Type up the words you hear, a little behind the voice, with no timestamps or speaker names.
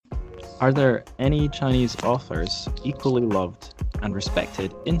Are there any Chinese authors equally loved and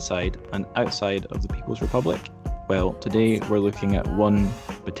respected inside and outside of the People's Republic? Well, today we're looking at one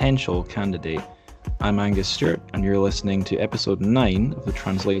potential candidate. I'm Angus Stewart, and you're listening to episode 9 of the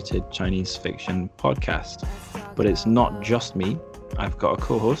Translated Chinese Fiction podcast. But it's not just me. I've got a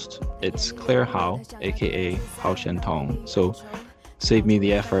co-host. It's Claire Hao, aka Hao Shentong. So save me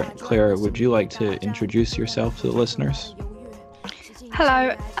the effort. Claire, would you like to introduce yourself to the listeners?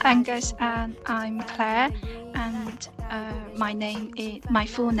 Hello, Angus, and I'm Claire, and my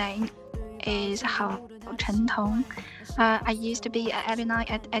full name is Hao Chentong. I used to be an alumni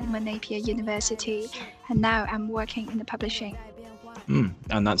at Edmund Napier University, and now I'm working in the publishing.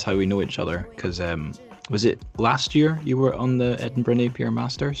 And that's how we know each other, because was it last year you were on the Edinburgh Napier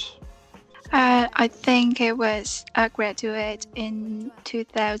Masters? I think it was a graduate in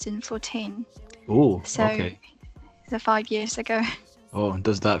 2014. Oh, so okay. So 5 years ago. Oh,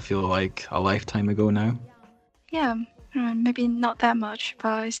 does that feel like a lifetime ago now? Yeah, maybe not that much,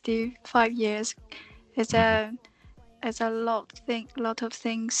 but still 5 years. It's a lot of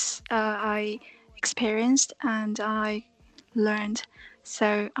things I experienced and I learned.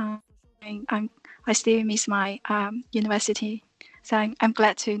 So I still miss my university. So I'm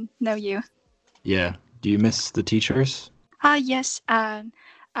glad to know you. Yeah. Do you miss the teachers? Yes.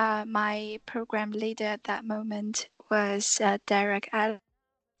 My program leader at that moment was Derek Allen,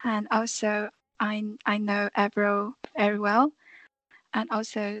 and also I know Avril very well, and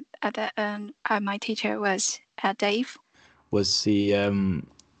also my teacher was Dave. Did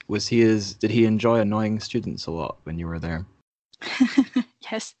he enjoy annoying students a lot when you were there?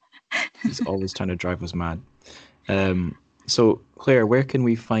 Yes. He's always trying to drive us mad. So Claire, where can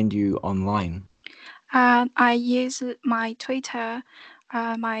we find you online? I use my Twitter.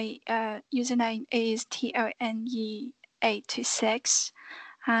 My username is TONE826,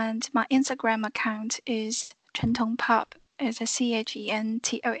 and my Instagram account is ChenTongPub. It's a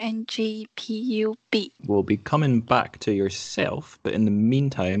CHENTONGPUB. We'll be coming back to yourself, but in the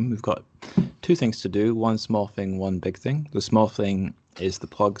meantime, we've got two things to do. One small thing, one big thing. The small thing is the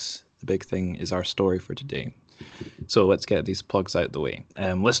plugs. The big thing is our story for today. So let's get these plugs out the way.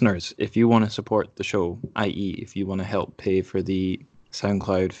 Listeners, if you want to support the show, i.e. if you want to help pay for the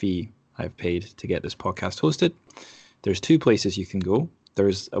SoundCloud fee I've paid to get this podcast hosted, there's two places you can go.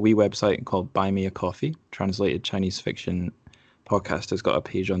 There's a wee website called Buy Me a Coffee. Translated Chinese Fiction podcast has got a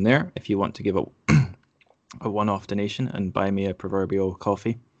page on there if you want to give a one-off donation and buy me a proverbial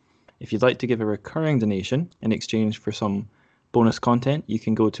coffee. If you'd like to give a recurring donation in exchange for some bonus content, you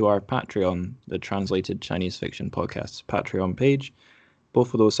can go to our Patreon, the Translated Chinese Fiction Podcast's Patreon page.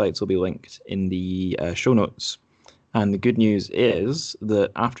 Both of those sites will be linked in the show notes. And the good news is that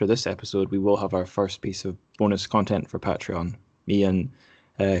after this episode, we will have our first piece of bonus content for Patreon. Me and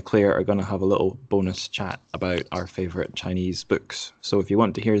Claire are going to have a little bonus chat about our favourite Chinese books. So if you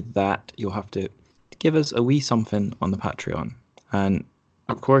want to hear that, you'll have to give us a wee something on the Patreon. And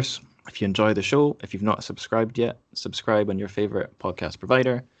of course, if you enjoy the show, if you've not subscribed yet, subscribe on your favourite podcast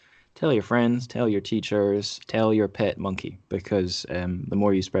provider. Tell your friends, tell your teachers, tell your pet monkey, because the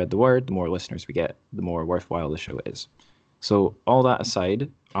more you spread the word, the more listeners we get, the more worthwhile the show is. So all that aside,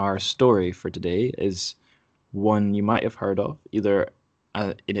 our story for today is one you might have heard of, either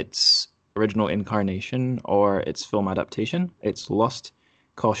in its original incarnation or its film adaptation. It's Lost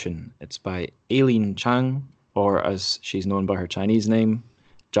Caution. It's by Aileen Chang, or as she's known by her Chinese name,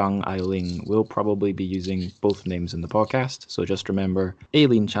 Zhang Ailing. We'll probably be using both names in the podcast, so just remember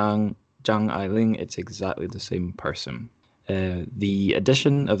Aileen Chang, Zhang Ailing, it's exactly the same person. The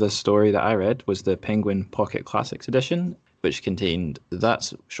edition of this story that I read was the Penguin Pocket Classics edition, which contained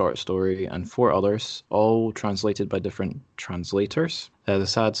that short story and 4 others, all translated by different translators. The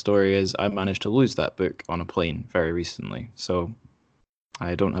sad story is I managed to lose that book on a plane very recently, so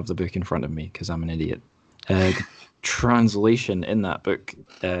I don't have the book in front of me because I'm an idiot. The translation in that book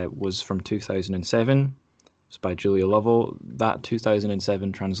was from 2007. It was by Julia Lovell. That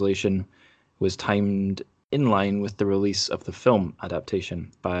 2007 translation was timed in line with the release of the film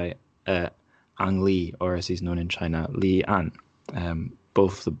adaptation by Ang Lee, or as he's known in China, Li An.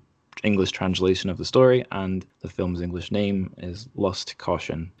 Both the English translation of the story and the film's English name is Lost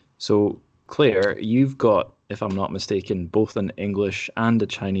Caution. So, Claire, you've got, if I'm not mistaken, both an English and a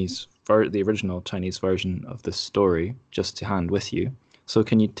Chinese, the original Chinese version of the story just to hand with you. So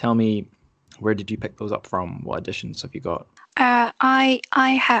can you tell me, where did you pick those up from? What editions have you got? I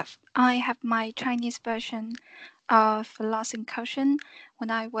have my Chinese version of Lost Caution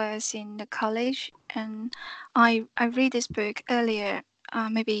when I was in the college, and I read this book earlier,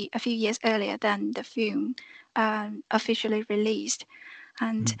 maybe a few years earlier than the film officially released,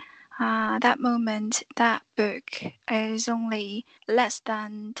 and That moment, that book is only less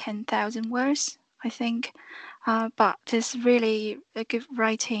than 10,000 words, I think. But it's really a good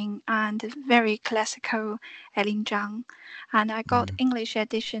writing and very classical Elin Zhang. And I got English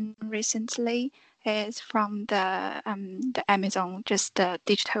edition recently. It's from the Amazon, just the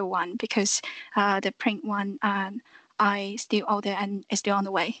digital one, because the print one I still order and it's still on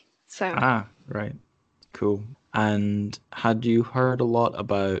the way. So right. Cool. And had you heard a lot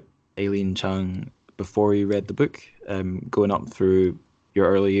about Aileen Chang before you read the book, going up through your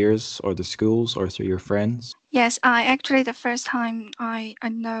early years or the schools or through your friends? Yes, I actually the first time I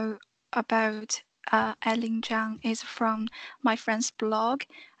know about Eileen Zhang is from my friend's blog,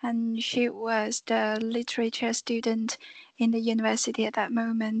 and she was the literature student in the university at that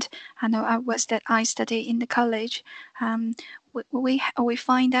moment. I know I studied in the college. We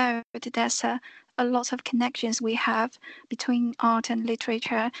find out that there's a lot of connections we have between art and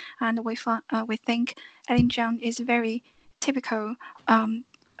literature, and we think Eileen Zhang is very typical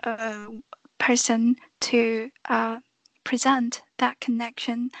person to present that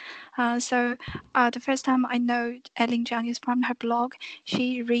connection. So the first time I know Eileen Zhang is from her blog.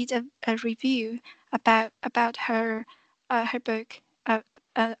 She reads a review about her book,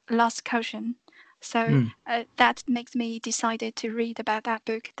 Lost Caution. So that makes me decided to read about that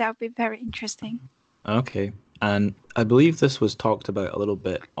book. That would be very interesting. Okay. And I believe this was talked about a little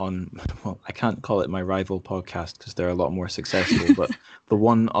bit on, well, I can't call it my rival podcast because they're a lot more successful, but the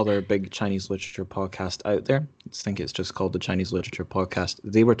one other big Chinese literature podcast out there, I think it's just called the Chinese Literature Podcast,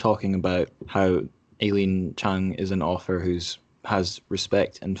 they were talking about how Aileen Chang is an author has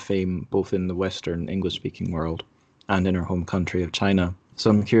respect and fame both in the Western English-speaking world and in her home country of China.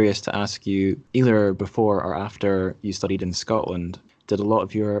 So I'm curious to ask you, either before or after you studied in Scotland, did a lot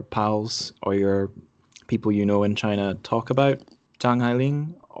of your pals or your people you know in China talk about Zhang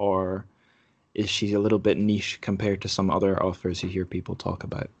Hailing, or is she a little bit niche compared to some other authors you hear people talk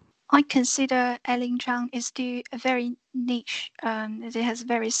about? I consider Eileen Zhang is still a very niche. It has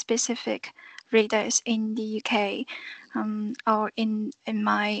very specific readers in the UK or in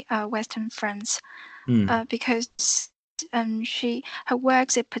my Western friends, because her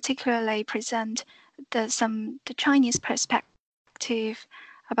works particularly present the Chinese perspective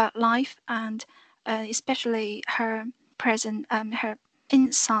about life, and especially her her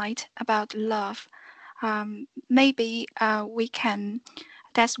insight about love. Maybe we can.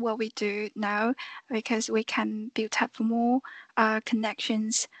 That's what we do now, because we can build up more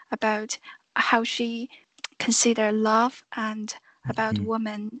connections about how she consider love and about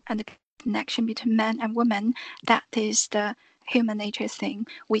women and the connection between men and women. That is the human nature thing,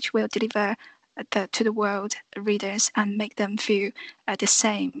 which will deliver to the world readers and make them feel the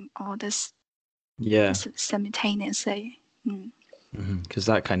same or simultaneously. Because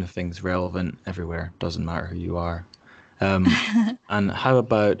that kind of thing's relevant everywhere. Doesn't matter who you are. And how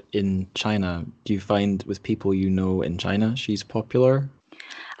about in China? Do you find with people you know in China, she's popular?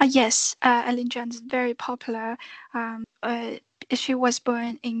 Yes, Eileen Zhang is very popular. She was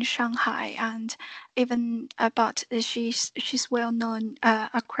born in Shanghai, and even but she's well known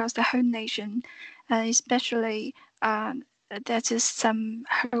across the whole nation, especially that is some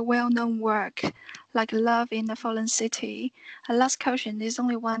her well-known work like Love in the Fallen City. Last Caution is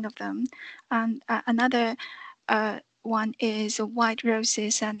only one of them, and another one is White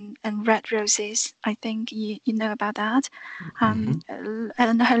Roses and Red Roses. I think you know about that. And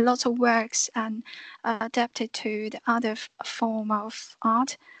her lots of works and adapted to the other form of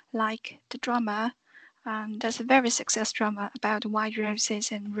art, like the drama. There's a very successful drama about White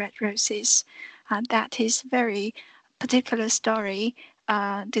Roses and Red Roses. And that is very particular story,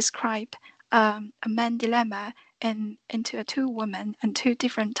 describe a man dilemma into a two women and two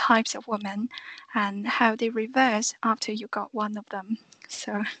different types of women, and how they reverse after you got one of them.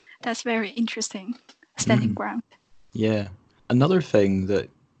 So that's very interesting standing ground. Yeah. Another thing that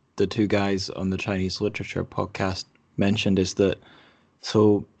the two guys on the Chinese Literature podcast mentioned is that,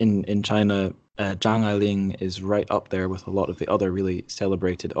 so in China, Zhang Ailing is right up there with a lot of the other really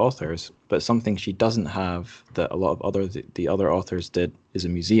celebrated authors, but something she doesn't have that a lot of the other authors did is a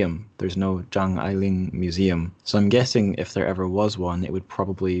museum. There's no Zhang Ailing museum. So I'm guessing if there ever was one, it would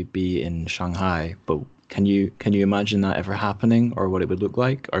probably be in Shanghai. But can you imagine that ever happening, or what it would look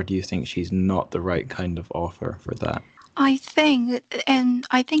like? Or do you think she's not the right kind of author for that? I think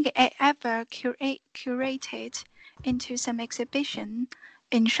it ever curated into some exhibition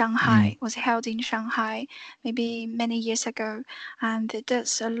in Shanghai, was held in Shanghai maybe many years ago, and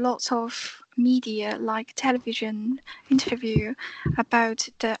there's a lot of media like television interview about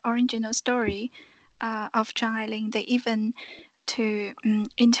the original story of Zhang Ailing. They even to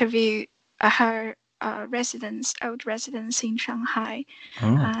interview her old residents in Shanghai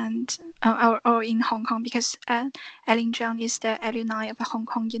and or in Hong Kong, because Ellen Zhang is the alumni of Hong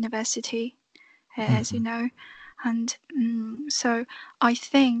Kong University, as you know, and so I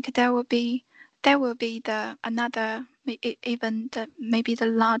think there will be the another even maybe the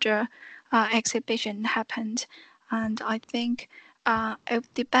larger exhibition happened, and I think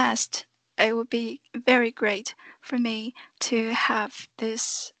it would be very great for me to have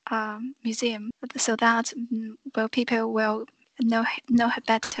this museum, so that people will know her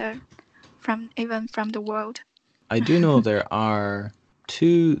better from the world. I do know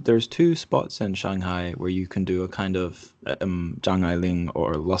there's two spots in Shanghai where you can do a kind of Zhangailing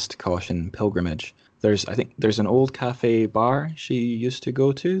or Lost Caution pilgrimage. I think there's an old cafe bar she used to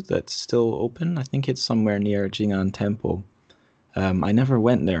go to that's still open. I think it's somewhere near Jing'an Temple. I never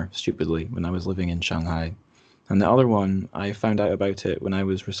went there, stupidly, when I was living in Shanghai. And the other one, I found out about it when I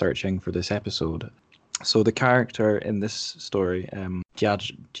was researching for this episode. So the character in this story,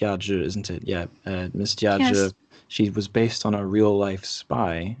 Jiazhi, isn't it? Yeah, Miss Jiazhi, Yes. She was based on a real-life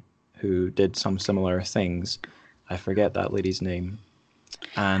spy who did some similar things. I forget that lady's name.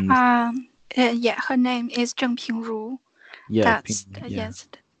 And yeah, her name is Zheng Pingru. yeah, That's yes,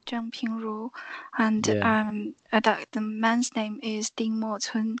 Zheng Pingru, and the man's name is Ding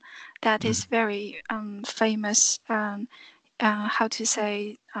Mocun. That is very famous. How to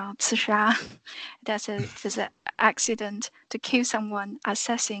say 刺杀? That's an accident to kill someone,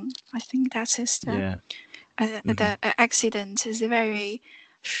 assassin. I think that is the accident is a very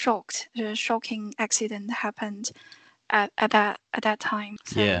shocking accident happened at that time.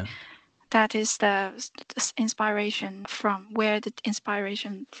 So that is the inspiration from where the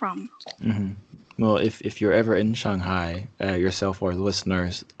inspiration from. Well, if you're ever in Shanghai, yourself or the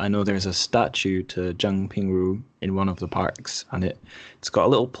listeners, I know there's a statue to Zheng Pingru in one of the parks, and it's got a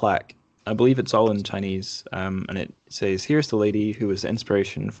little plaque. I believe it's all in Chinese, and it says, "Here's the lady who was the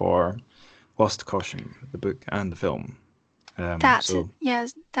inspiration for Lost Caution, the book and the film." That's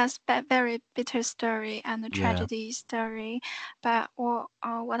very bitter story and a tragedy story, but what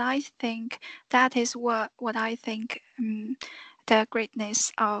I think that is what I think the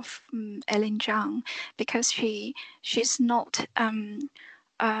greatness of Ellen Zhang, because she's not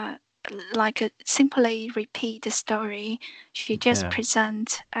simply repeat the story. She just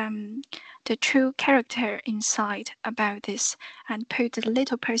present the true character inside about this, and put the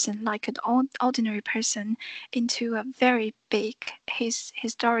little person, like an ordinary person, into a very big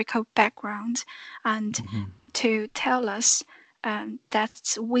historical background, and to tell us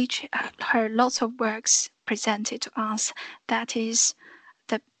that's which her lots of works presented to us, that is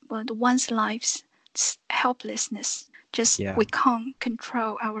the one's life's helplessness. We can't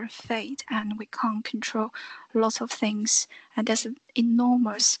control our fate, and we can't control lots of things, and there's an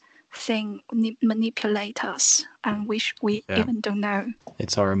enormous thing manipulate us, and which we even don't know.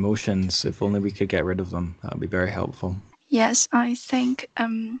 It's our emotions. If only we could get rid of them, that would be very helpful. Yes, I think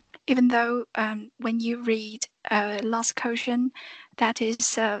even though when you read Lost Caution, that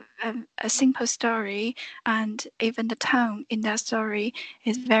is a simple story, and even the tone in that story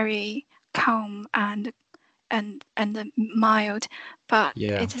is very calm and mild, but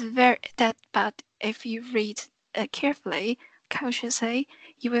it's but if you read carefully, cautiously,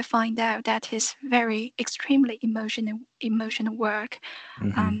 you will find out that it's very extremely emotional work.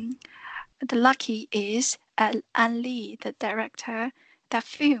 The lucky is An Li, the director, that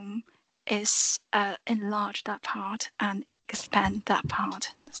film is enlarge that part and expand that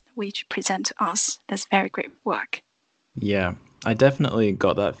part, which present to us. That's very great work. Yeah, I definitely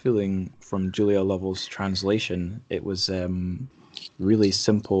got that feeling from Julia Lovell's translation. It was really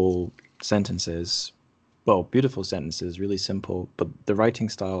simple sentences. Well, beautiful sentences, really simple. But the writing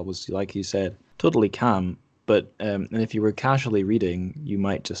style was, like you said, totally calm. But and if you were casually reading, you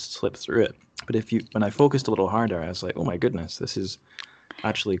might just slip through it. But when I focused a little harder, I was like, oh my goodness, this is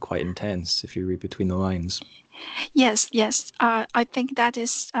actually quite intense if you read between the lines. Yes. I think that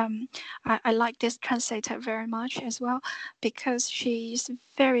is. I like this translator very much as well, because she's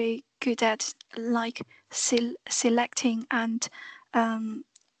very good at selecting and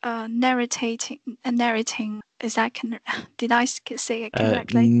narrating. Is that did I say it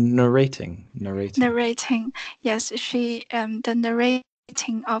correctly? Narrating. Yes, she the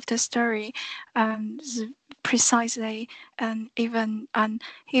narrating of the story precisely, and even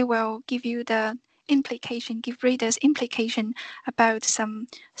he will give you the give readers implication about some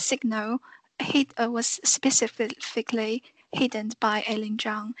signal was specifically hidden by Ellen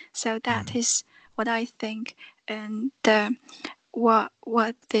Zhang. So that is what I think, and what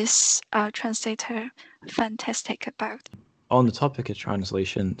this translator fantastic about. on the topic of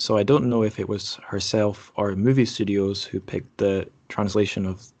translation, so I don't know if it was herself or movie studios who picked the translation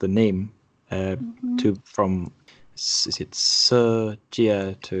of the name from is it 色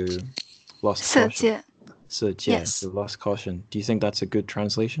戒 to Lost Caution? 色戒. 色戒 Yes. to Lost Caution. Do you think that's a good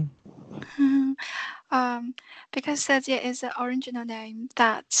translation? Because 色戒 is the original name,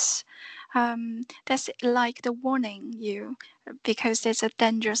 that's like the warning you, because it's a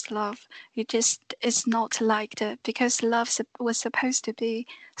dangerous love. It's not like because love was supposed to be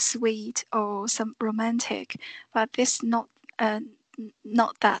sweet or some romantic, but this not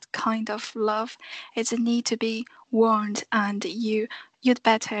that kind of love. It's a need to be warned, and you'd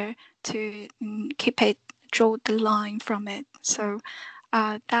better to keep it, draw the line from it. So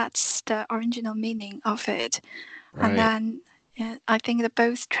that's the original meaning of it. Right. And then I think that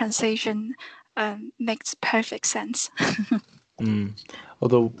both translation makes perfect sense.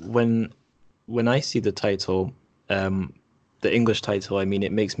 Although when I see the title, the English title, I mean,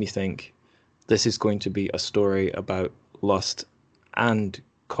 it makes me think this is going to be a story about lust and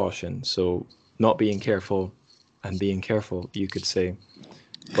caution. So not being careful and being careful, you could say.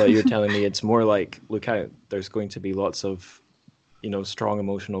 But you're telling me it's more like, look out, there's going to be lots of, strong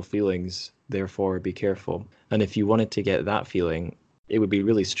emotional feelings, therefore be careful. And if you wanted to get that feeling, it would be a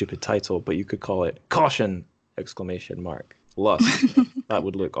really stupid title, but you could call it Caution! Lust. That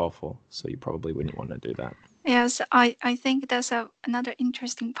would look awful, so you probably wouldn't want to do that. Yes, I think that's another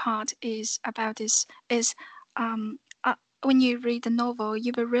interesting part is about this is when you read the novel,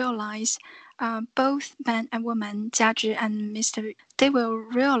 you will realize both man and woman, Jiazhi and Mr. They will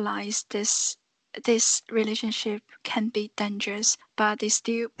realize this relationship can be dangerous, but they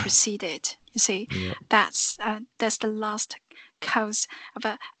still proceed it. You see, that's the last cause.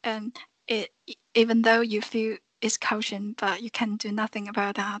 But even though you feel it's caution, but you can do nothing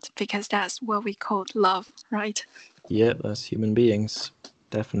about that because that's what we call love, right? Yeah, that's human beings,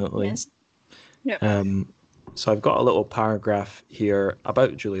 definitely. Yes. Yeah. So I've got a little paragraph here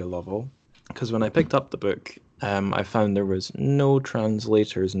about Julia Lovell, because when I picked up the book, I found there was no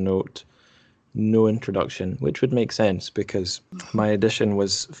translator's note, no introduction, which would make sense because my edition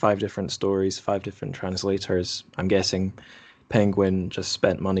was 5 different stories, 5 different translators. I'm guessing Penguin just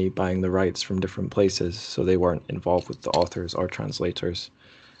spent money buying the rights from different places, so they weren't involved with the authors or translators.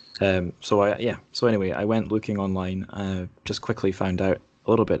 So anyway, I went looking online, just quickly found out a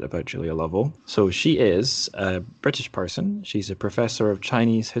little bit about Julia Lovell. So she is a British person. She's a professor of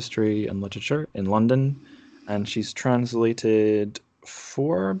Chinese history and literature in London, and she's translated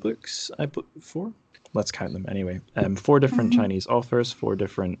 4 books. 4? Let's count them anyway. 4 different Chinese authors, 4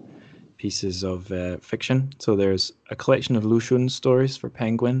 different pieces of fiction. So there's a collection of Lu Xun stories for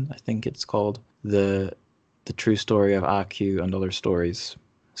Penguin. I think it's called The True Story of A.Q. and Other Stories.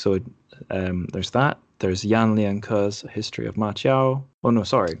 So there's that. There's Yan Lianke's History of Ma Qiao. Oh, no,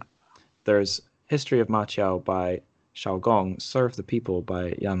 sorry. There's History of Ma Qiao by Shao Gong, Serve the People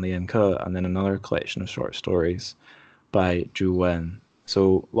by Yan Lianke, and then another collection of short stories by Zhu Wen.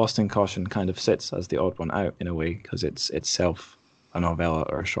 So Lost in Caution kind of sits as the odd one out in a way because it's itself a novella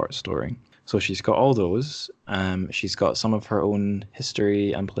or a short story. So she's got all those. She's got some of her own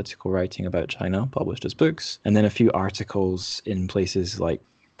history and political writing about China published as books, and then a few articles in places like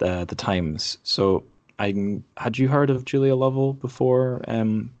the Times. So had you heard of Julia Lovell before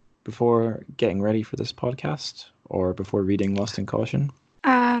getting ready for this podcast or before reading Lost in Caution?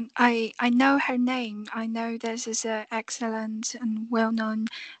 I know her name. I know this is an excellent and well-known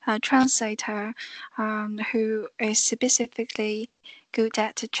translator who is specifically good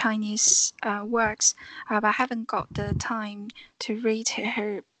at Chinese works, but I haven't got the time to read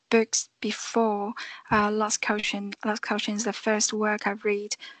her books before Lost Caution. Lost Caution is the first work I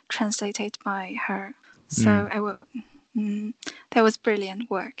read translated by her. So that was brilliant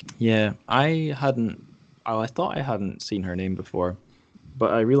work. Yeah, I thought I hadn't seen her name before.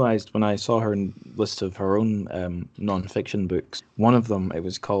 But I realized when I saw her list of her own non-fiction books, one of them, it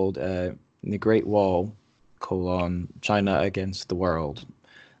was called The Great Wall, China Against the World.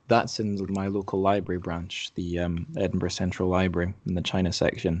 That's in my local library branch, the Edinburgh Central Library, in the China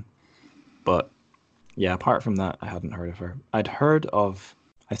section. But yeah, apart from that, I hadn't heard of her. I'd heard of,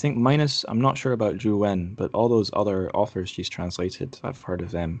 I think I'm not sure about Zhu Wen, but all those other authors she's translated, I've heard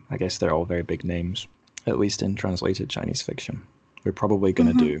of them. I guess they're all very big names, at least in translated Chinese fiction. We're probably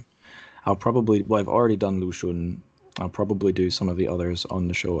going to do. I've already done Lu Xun. I'll probably do some of the others on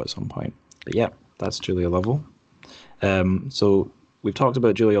the show at some point. But yeah, that's Julia Lovell. So we've talked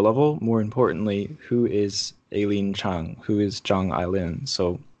about Julia Lovell. More importantly, who is Aileen Chang? Who is Zhang Aileen?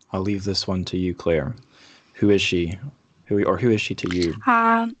 So I'll leave this one to you, Claire. Who is she? Who is she to you?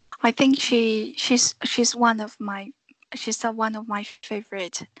 I think she's one of my she's one of my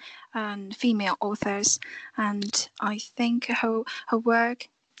favorite female authors, and I think her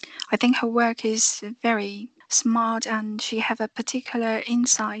work is very smart, and she have a particular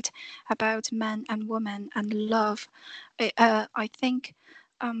insight about men and women and love. I think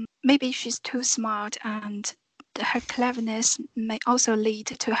maybe she's too smart, and her cleverness may also lead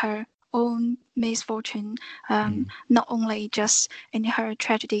to her own misfortune, not only just in her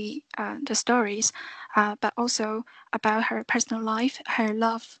tragedy, the stories, but also about her personal life, her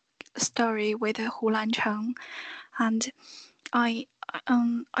love story with Hu Lancheng. And I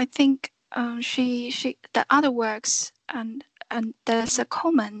think the other works, and there's a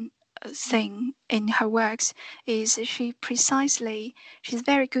common thing in her works, is she's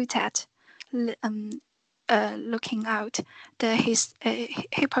very good at looking out the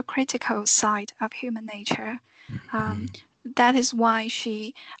hypocritical side of human nature. That is why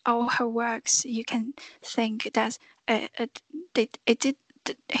all her works, you can think that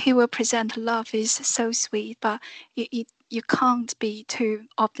he will present love is so sweet, but you can't be too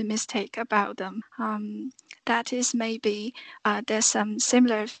optimistic about them. That is maybe there's some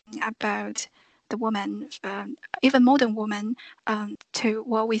similar thing about the woman, even modern woman, to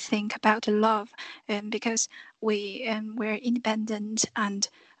what we think about love, because we're independent and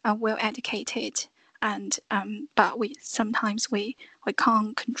well educated, and but sometimes we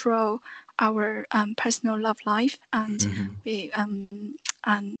can't control our personal love life, and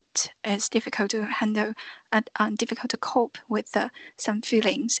and it's difficult to handle and difficult to cope with some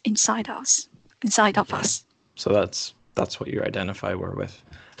feelings inside of us. So that's what you identify with.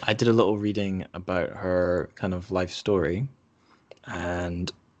 I did a little reading about her kind of life story,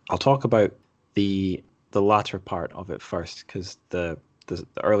 and I'll talk about the latter part of it first, because the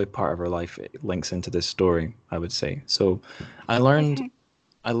early part of her life links into this story, I would say. So I learned,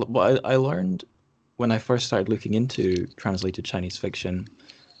 I learned when I first started looking into translated Chinese fiction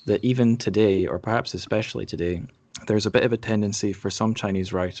that even today, or perhaps especially today, there's a bit of a tendency for some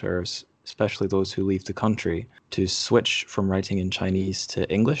Chinese writers, especially those who leave the country, to switch from writing in Chinese to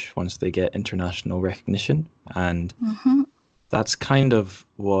English once they get international recognition. And that's kind of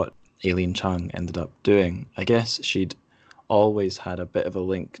what Aileen Chang ended up doing. I guess she'd always had a bit of a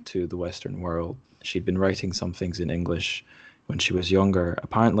link to the Western world. She'd been writing some things in English when she was younger.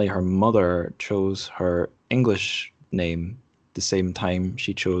 Apparently her mother chose her English name the same time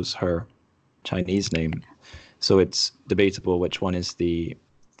she chose her Chinese name. So it's debatable which one is the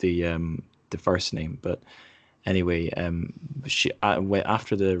first name. But anyway, she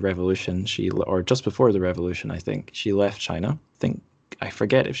after the revolution, or just before the revolution, I think, she left China. I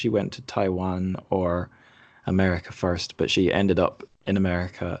forget if she went to Taiwan or America first, but she ended up in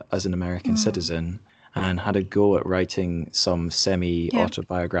America as an American citizen, and had a go at writing some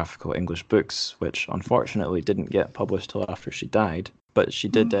semi-autobiographical English books, which unfortunately didn't get published till after she died. But she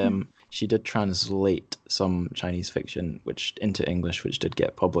did translate some Chinese fiction into English, which did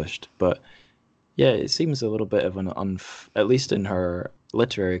get published. But yeah, it seems a little bit of at least in her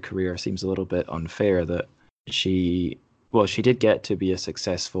literary career, seems a little bit unfair that she did get to be a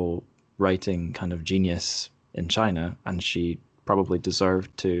successful writing kind of genius in China, and she probably deserved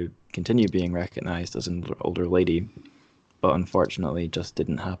to continue being recognized as an older lady, but unfortunately just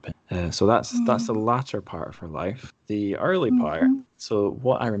didn't happen. So that's the latter part of her life. The early part, so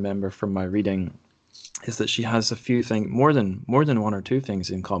what I remember from my reading is that she has a few things, more than one or two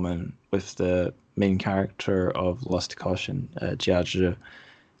things in common with the main character of Lost Caution, Jia Zhi.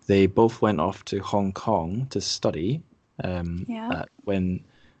 They both went off to Hong Kong to study when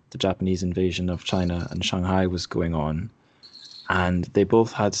the Japanese invasion of China and Shanghai was going on. And they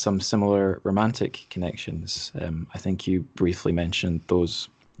both had some similar romantic connections. I think you briefly mentioned those.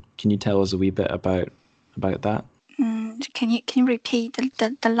 Can you tell us a wee bit about that? Can you repeat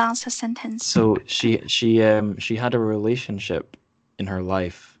the last sentence? So she had a relationship in her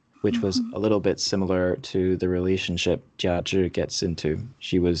life which was a little bit similar to the relationship Jia Zhi gets into.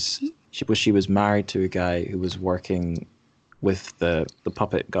 She was married to a guy who was working with the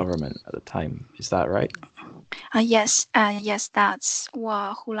puppet government at the time. Is that right? Yes, that's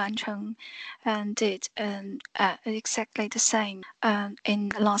what Hu Lancheng did, exactly the same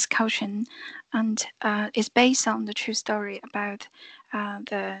in Lost Caution, and it's based on the true story about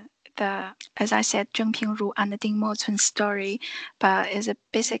the as I said, Zheng Pingru and the Ding Mocun's story, but is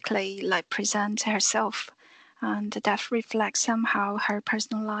basically like present herself, and that reflects somehow her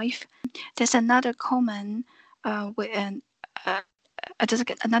personal life. There's another common there's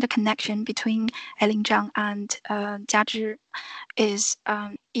another connection between Aileen Zhang and Jia Zhi is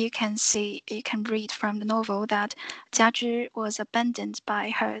you can read from the novel that Jia Zhi was abandoned by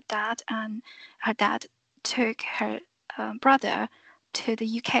her dad, and her dad took her brother to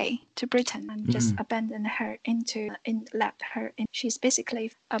the UK, to Britain, and just abandoned her left her in. She's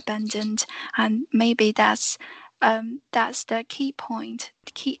basically abandoned, and maybe that's the key point,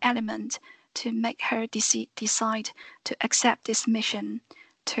 the key element to make her decide to accept this mission,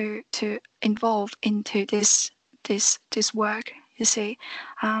 to involve into this work. You see,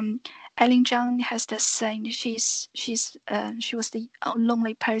 Eileen Zhang has the same. She was the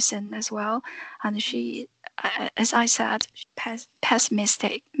lonely person as well, and she, as I said,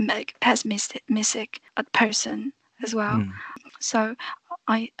 pessimistic person as well. So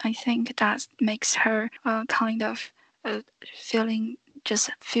I think that makes her kind of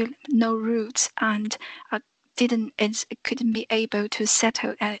feel no roots, and couldn't be able to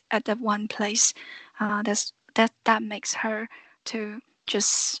settle at that one place. That makes her to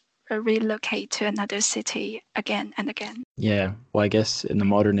just relocate to another city again and again. Yeah, well, I guess in the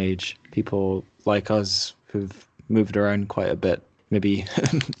modern age, people like us who've moved around quite a bit maybe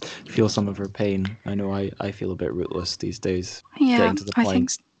feel some of her pain. I know I feel a bit rootless these days. Yeah, getting to the point. I think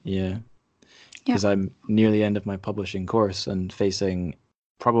so. Yeah, because I'm near the end of my publishing course and facing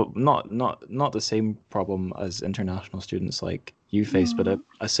probably not the same problem as international students like you face, but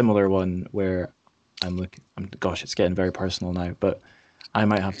a similar one where gosh, it's getting very personal now, but I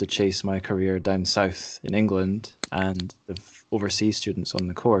might have to chase my career down south in England, and the overseas students on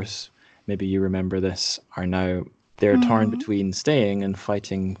the course, maybe you remember this, they're torn between staying and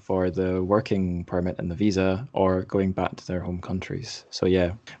fighting for the working permit and the visa, or going back to their home countries. So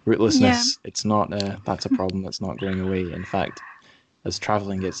yeah, rootlessness, it's not that's a problem that's not going away. In fact, as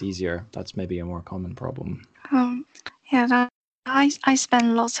traveling gets easier, that's maybe a more common problem. I spent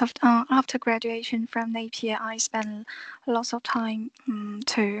lots of after graduation from Napier. I spent lots of time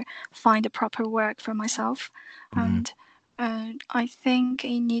to find the proper work for myself, and I think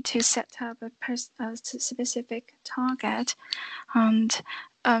you need to set up a specific target, and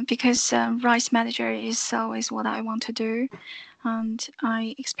because rice manager is always what I want to do, and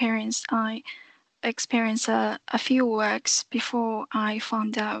I experienced a few works before I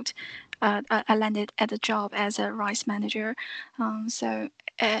found out. I landed at a job as a rice manager. So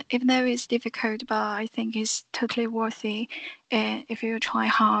even though it's difficult, but I think it's totally worthy. If you try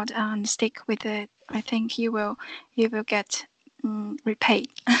hard and stick with it, I think you will get repaid.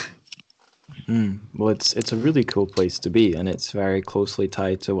 Well, it's a really cool place to be, and it's very closely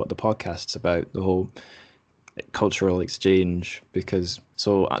tied to what the podcast's about, the whole cultural exchange, because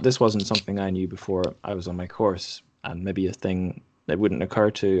this wasn't something I knew before I was on my course, and maybe a thing that wouldn't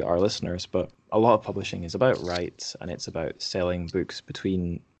occur to our listeners, but a lot of publishing is about rights, and it's about selling books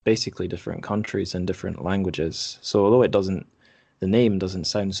between basically different countries and different languages. So although the name doesn't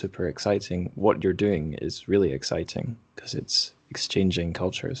sound super exciting, what you're doing is really exciting, because it's exchanging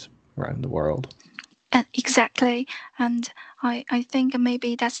cultures around the world. Exactly, and I think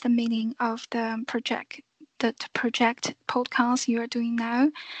maybe that's the meaning of the project. The project podcast you are doing now,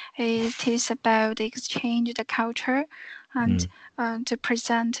 it is about exchange the culture, and to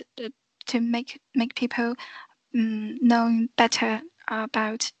present, to make people knowing better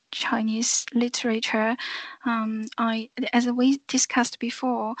about Chinese literature. As we discussed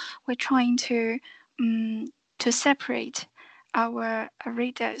before, we're trying to separate our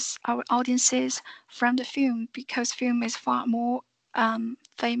readers, our audiences from the film, because film is far more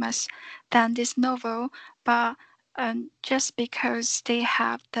famous than this novel, but just because they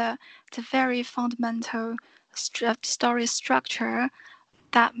have the very fundamental story structure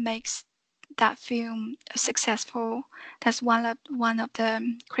that makes that film successful. That's one of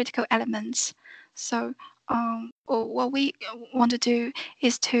the critical elements. So what we want to do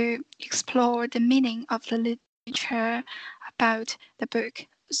is to explore the meaning of the literature about the book.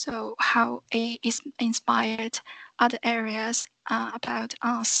 So how it is inspired other areas about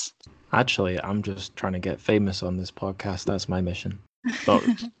us. Actually, I'm just trying to get famous on this podcast. That's my mission. But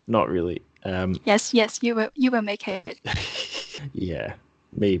not really. Yes, you will make it. Yeah,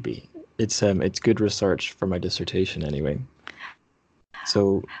 maybe. It's good research for my dissertation anyway.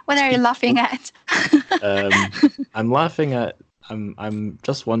 So what are you laughing at? I'm laughing at. I'm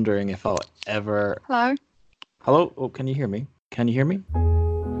just wondering if I'll ever. Hello. Oh, can you hear me? Can you hear me?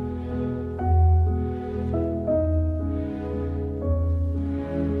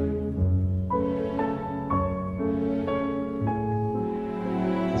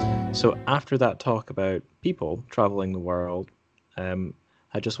 So after that talk about people traveling the world,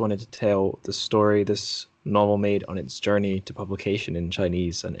 I just wanted to tell the story this novel made on its journey to publication in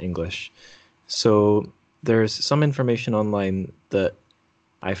Chinese and English. So there's some information online that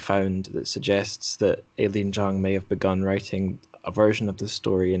I found that suggests that Eileen Zhang may have begun writing a version of the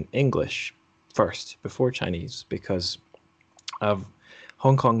story in English first before Chinese because a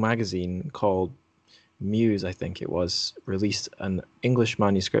Hong Kong magazine called Muse, I think it was, released an English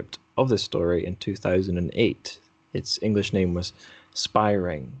manuscript of this story in 2008. Its English name was Spy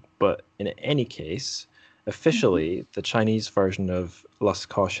Ring. But in any case, officially, the Chinese version of Lust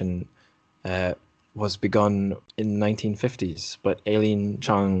Caution was begun in the 1950s. But Aileen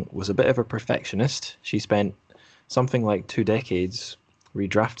Chang was a bit of a perfectionist. She spent something like 2 decades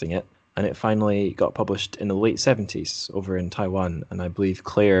redrafting it, and it finally got published in the late 70s over in Taiwan. And I believe,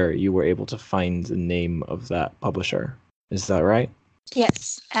 Claire, you were able to find the name of that publisher. Is that right?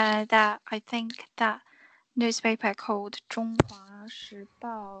 Yes, that I think that newspaper called 中华时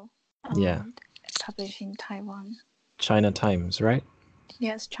报 Yeah. published in Taiwan. China Times, right?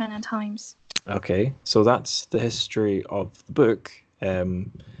 Yes, China Times. Okay, so that's the history of the book.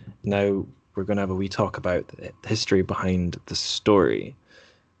 Now we're going to have a wee talk about the history behind the story.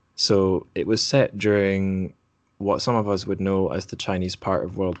 So it was set during what some of us would know as the Chinese part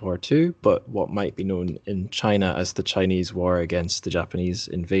of World War II, but what might be known in China as the Chinese War against the Japanese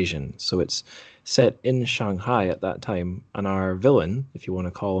invasion. So it's set in Shanghai at that time, and our villain, if you want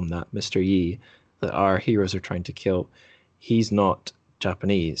to call him that, Mr. Yi, that our heroes are trying to kill, he's not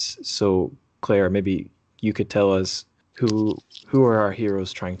Japanese. So Claire, maybe you could tell us who are our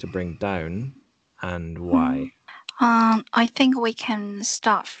heroes trying to bring down and why? I think we can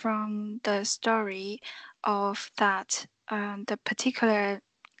start from the story of that the particular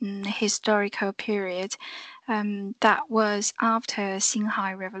historical period that was after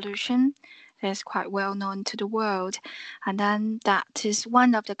Xinhai Revolution. That's quite well known to the world, and then that is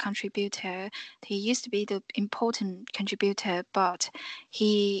one of the contributor. He used to be the important contributor, but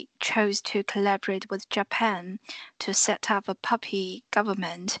he chose to collaborate with Japan to set up a puppy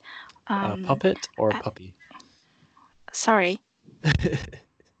government. A puppet or puppy? Sorry.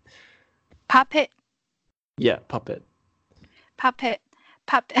 Puppet. Yeah, puppet.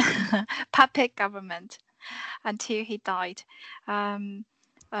 Puppet government until he died.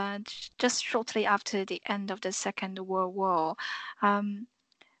 Just shortly after the end of the Second World War.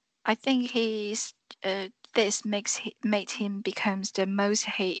 I think this made him becomes the most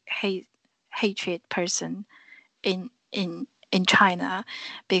hated person in China,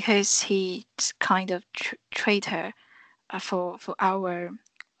 because he's kind of traitor for our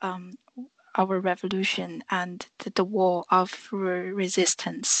revolution and the war of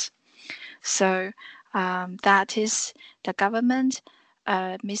resistance. So that is the government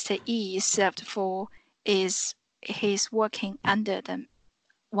Mr. Yi served for. He's working under the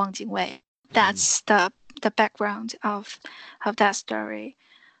Wang Jingwei. That's the background of that story.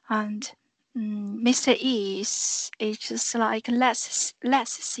 And Mr. Yi is just like less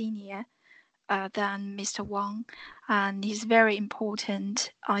senior than Mr. Wang, and he's very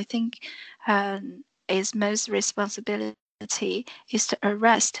important. I think his most responsibility is to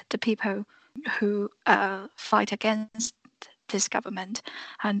arrest the people who fight against this government,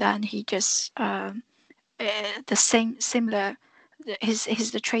 and then he just similar.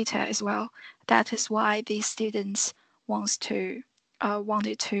 He's the traitor as well. That is why these students wanted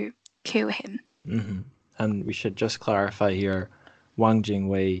to kill him. Mm-hmm. And we should just clarify here, Wang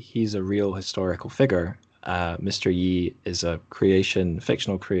Jingwei, he's a real historical figure. Mr. Yi is a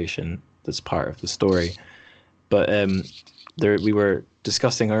fictional creation that's part of the story. But we were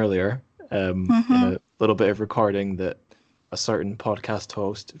discussing earlier in a little bit of recording that a certain podcast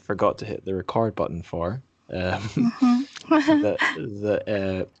host forgot to hit the record button for. That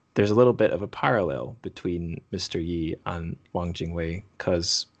there's a little bit of a parallel between Mr. Yi and Wang Jingwei,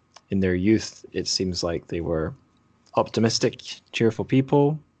 because in their youth it seems like they were optimistic, cheerful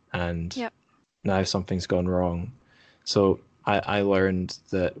people, and now something's gone wrong. So I learned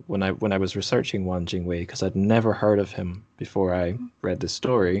that when I was researching Wang Jingwei, because I'd never heard of him before I read this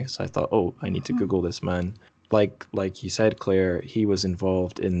story, so I thought, I need to Google this man. Like you said, Claire, he was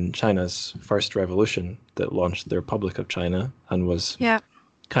involved in China's first revolution that launched the Republic of China and was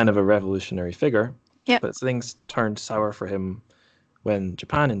kind of a revolutionary figure. But things turned sour for him when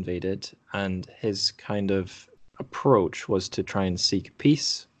Japan invaded, and his kind of approach was to try and seek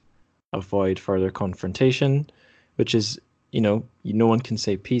peace, avoid further confrontation, which is, no one can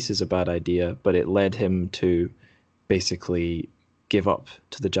say peace is a bad idea, but it led him to basically give up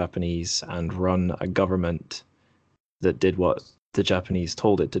to the Japanese and run a government that did what the Japanese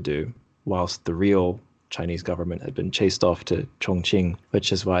told it to do, whilst the real Chinese government had been chased off to Chongqing,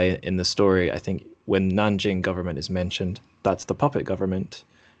 which is why in the story, I think when Nanjing government is mentioned, that's the puppet government.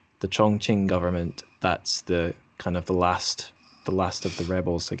 The Chongqing government, that's the kind of the last of the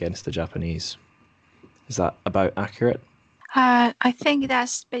rebels against the Japanese. Is that about accurate? I think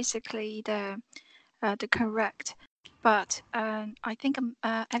that's basically the correct. But I think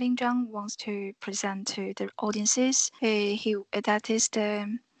Ellen Zhang wants to present to the audiences. He that is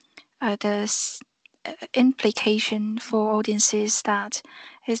the implication for audiences that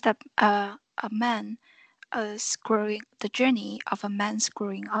is that a man is growing, the journey of a man's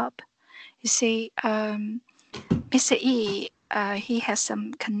growing up. You see, Mr. Yi, he has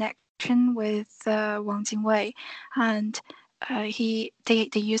some connection with Wang Jingwei, and they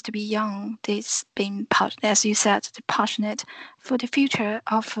used to be young. They've been, as you said, passionate for the future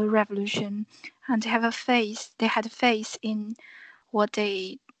of a revolution, and they have a faith. They had faith in what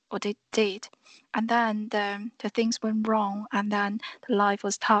they did, and then the things went wrong, and then the life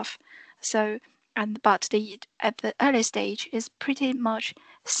was tough. So but at the early stage is pretty much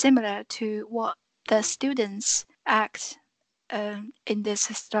similar to what the students act in this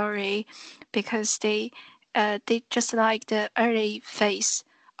story, because they just like the early phase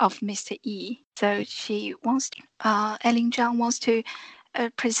of Mr. Yi. So Ellen Zhang wants to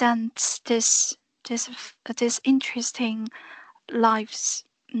present this interesting life's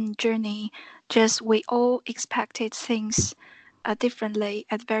journey. Just we all expected things differently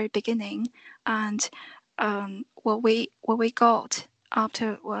at the very beginning, and what we got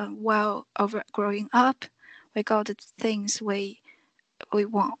after over growing up, we got the things we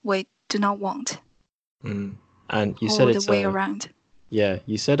do not want. And you said it's the way around. Yeah,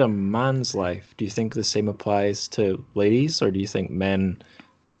 you said a man's life. Do you think the same applies to ladies, or do you think men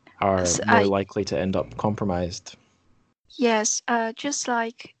are more likely to end up compromised? Yes, just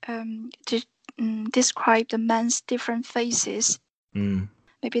like describe the man's different phases.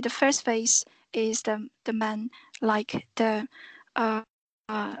 Maybe the first phase is the man, like the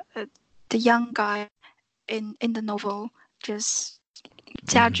young guy in the novel, just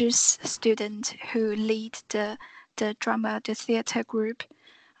Jiazhi's student who lead the theater group.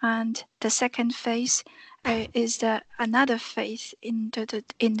 And the second phase is another phase in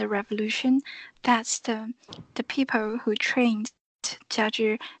the revolution. That's the people who trained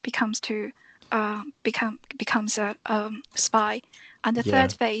Jiazhi becomes a spy. And the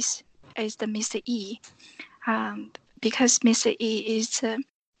third phase is the Mr. Yi, because Mr. Yi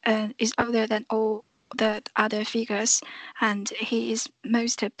is older than all the other figures, and he is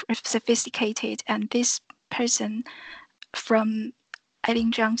most sophisticated. And this person from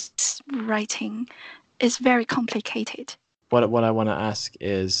Ellen Zhang's writing is very complicated. What I want to ask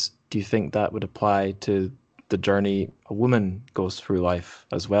is, do you think that would apply to the journey a woman goes through life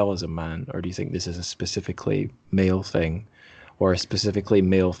as well as a man, or do you think this is a specifically male thing, or a specifically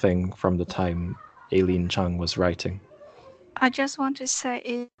male thing from the time Aileen Chang was writing? I just want to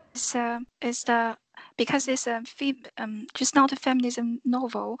say because it's just not a feminism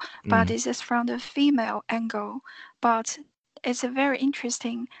novel, but it is from the female angle. But it's very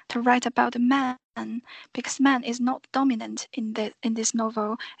interesting to write about a man, because man is not dominant in this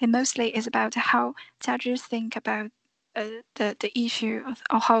novel. It mostly is about how Jiazhi think about the issue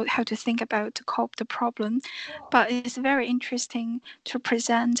or how to think about to cope the problem. But it's very interesting to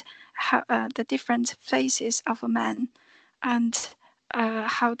present how the different phases of a man, and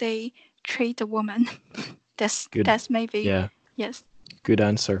how they treat a woman. That's maybe yes. Good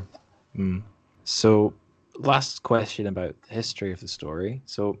answer. So last question about the history of the story.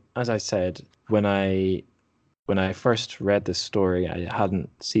 So as I said, when I first read this story, I hadn't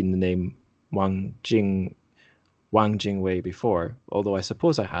seen the name Wang Jingwei before, although I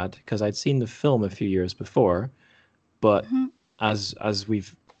suppose I had, because I'd seen the film a few years before. But as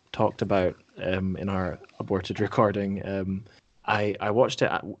we've talked about in our aborted recording, I watched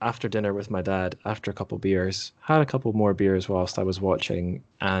it after dinner with my dad, after a couple of beers, had a couple more beers whilst I was watching,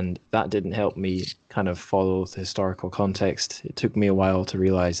 and that didn't help me kind of follow the historical context. It took me a while to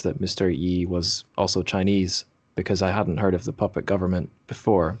realize that Mr. Yi was also Chinese, because I hadn't heard of the puppet government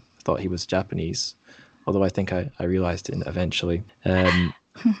before. I thought he was Japanese, although I think I realized it eventually.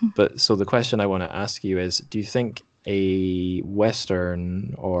 But so the question I want to ask you is, do you think a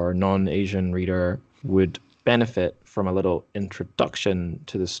Western or non-Asian reader would benefit from a little introduction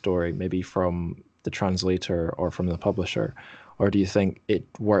to the story, maybe from the translator or from the publisher? Or do you think it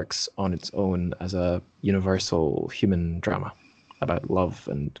works on its own as a universal human drama about love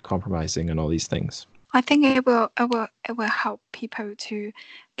and compromising and all these things? I think it will help people to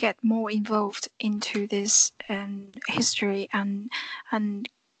get more involved into this history and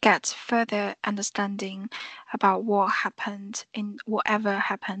get further understanding about whatever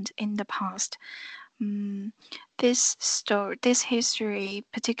happened in the past. This history,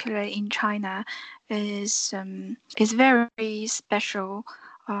 particularly in China, is very special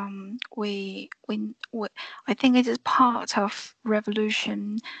I think it is part of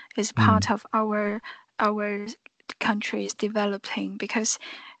revolution, is part of our countries developing, because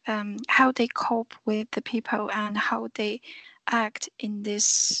how they cope with the people and how they act in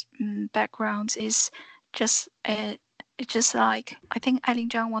this background is just it's just like, I think Eileen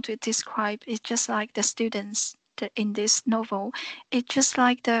Zhang want to describe, it's just like the students in this novel. It's just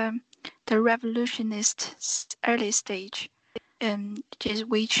like the revolutionist early stage,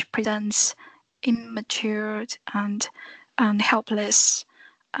 which presents immature and helpless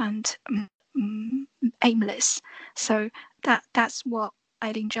and aimless. So that's what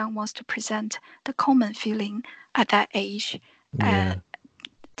Eileen Zhang wants to present, the common feeling at that age. Yeah.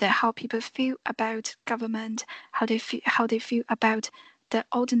 How people feel about government, how they feel about the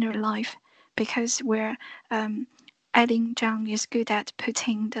ordinary life, because where Eileen Zhang is good at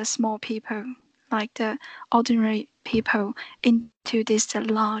putting the small people, like the ordinary people, into this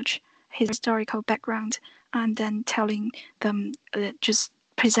large historical background, and then telling them just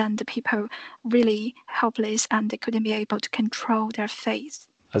present the people really helpless and they couldn't be able to control their fate.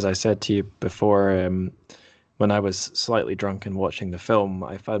 As I said to you before, when I was slightly drunk and watching the film,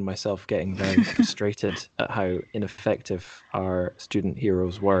 I found myself getting very frustrated at how ineffective our student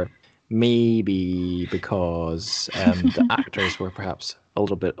heroes were. Maybe because the actors were perhaps a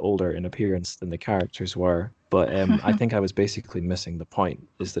little bit older in appearance than the characters were. But I think I was basically missing the point,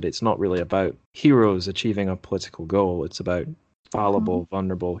 is that it's not really about heroes achieving a political goal. It's about fallible,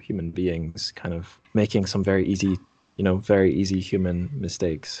 vulnerable human beings kind of making some very easy human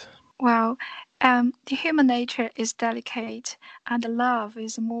mistakes. Well, the human nature is delicate, and love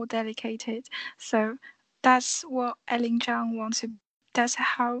is more delicate. So that's what Eileen Zhang wants to. That's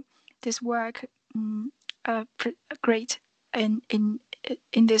how this work great in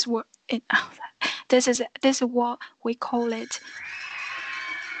this work. This is what we call it.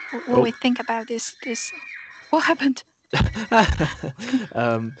 When we think about this, what happened?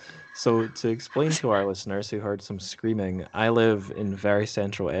 So to explain to our listeners who heard some screaming, I live in very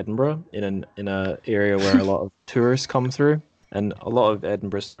central Edinburgh, in a area where a lot of tourists come through, and a lot of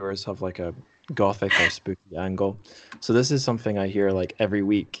Edinburgh stores have like a gothic or spooky angle. So this is something I hear like every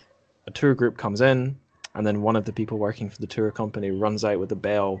week. A tour group comes in, and then one of the people working for the tour company runs out with a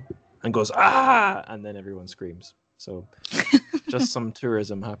bell and goes, "Ah!" and then everyone screams. So just some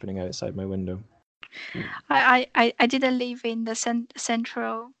tourism happening outside my window. I didn't live in the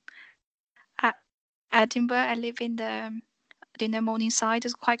central Edinburgh. I live in the Morningside.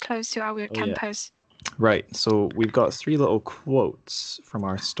 It's quite close to our campus. Yeah. Right. So we've got 3 little quotes from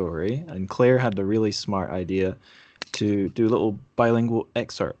our story, and Claire had the really smart idea to do little bilingual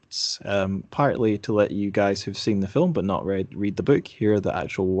excerpts, partly to let you guys who've seen the film but not read the book hear the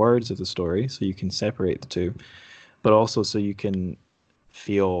actual words of the story, so you can separate the two, but also so you can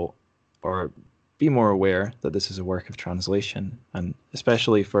feel or be more aware that this is a work of translation, and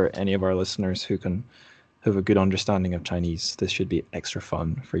especially for any of our listeners who have a good understanding of Chinese, this should be extra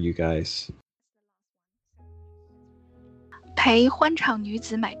fun for you guys. 陪欢场女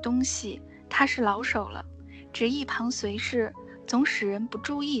子买东西，她是老手了，只一旁随侍，总使人不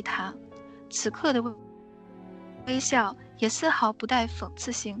注意她。此刻的微笑也丝毫不带讽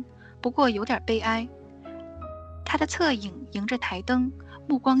刺性，不过有点悲哀。她的侧影迎着台灯，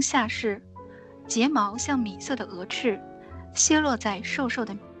目光下视。睫毛像米色的鹅翅，歇落在瘦瘦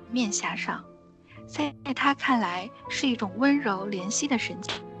的面颊上，在他看来是一种温柔怜惜的神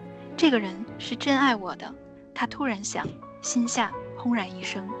情。这个人是真爱我的，他突然想，心下轰然一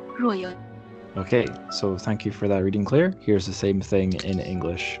声，若有。Okay, so thank you for that reading, Claire. Here's the same thing in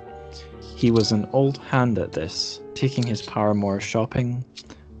English. He was an old hand at this, taking his paramour shopping,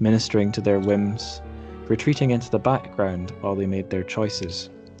 ministering to their whims, retreating into the background while they made their choices.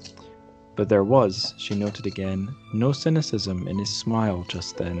 But there was, she noted again, no cynicism in his smile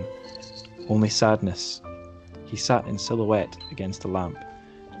just then, only sadness. He sat in silhouette against a lamp,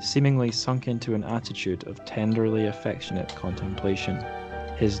 seemingly sunk into an attitude of tenderly affectionate contemplation.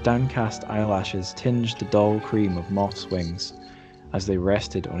 His downcast eyelashes tinged the dull cream of moth's wings as they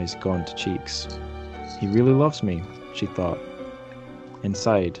rested on his gaunt cheeks. He really loves me, she thought.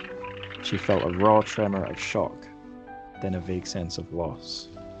 Inside, she felt a raw tremor of shock, then a vague sense of loss.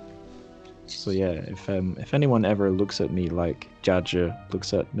 So yeah, if anyone ever looks at me like Jiazhi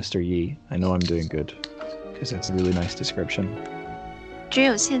looks at Mr. Yi, I know I'm doing good, because it's a really nice description. 只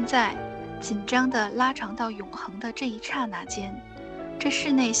有现在，紧张地拉长到永恒的这一刹那间，这室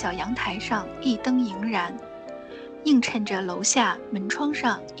内小阳台上一灯盈然，映衬着楼下门窗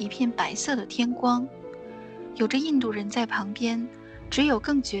上一片白色的天光。有着印度人在旁边，只有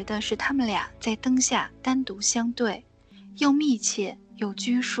更觉得是他们俩在灯下单独相对，又密切有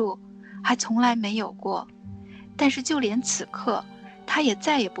拘束，还从来没有过。但是就连此刻，他也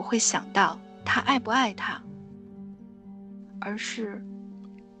再也不会想到他爱不爱他，而是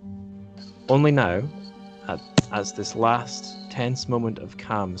Only now, as this last tense moment of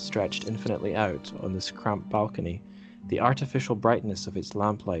calm stretched infinitely out on this cramped balcony, the artificial brightness of its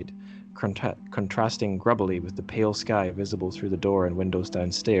lamplight contrasting grubbily with the pale sky visible through the door and windows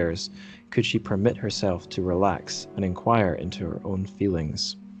downstairs, could she permit herself to relax and inquire into her own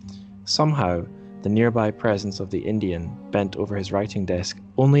feelings. Somehow, the nearby presence of the Indian, bent over his writing desk,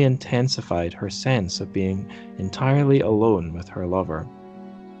 only intensified her sense of being entirely alone with her lover.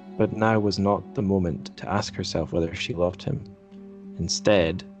 But now was not the moment to ask herself whether she loved him.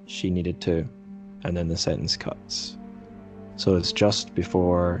 Instead, she needed to, and then the sentence cuts. So it's just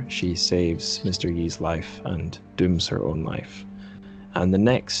before she saves Mr. Yi's life and dooms her own life. And the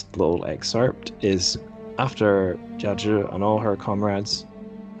next little excerpt is after Jia Zhi and all her comrades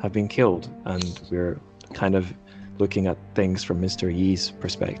have been killed, and we're kind of looking at things from Mr. Yi's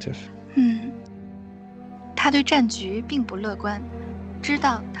perspective. 他对战局并不乐观，知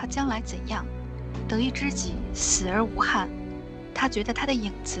道他将来怎样，得一知己，死而无憾。他觉得他的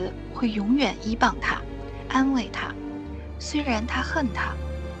影子会永远依傍他，安慰他。虽然他恨他，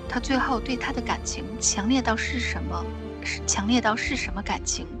他最后对他的感情强烈到是什么感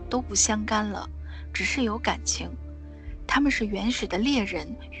情都不相干了，只是有感情。他们是原始的猎人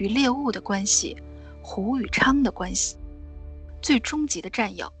与猎物的关系，虎与昌的关系，最终极的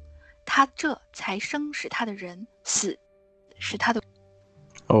战友。他这才生是他的人，死是他的。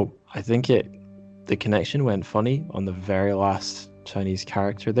Oh, I think the connection went funny on the very last Chinese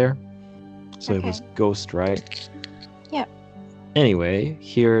character there. So It was ghost, right? Yeah. Anyway,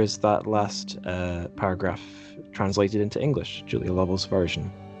 here's that last paragraph translated into English, Julia Lovell's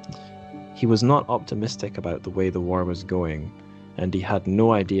version. He was not optimistic about the way the war was going, and he had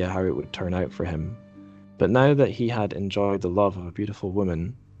no idea how it would turn out for him. But now that he had enjoyed the love of a beautiful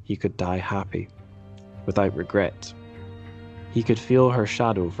woman, he could die happy, without regret. He could feel her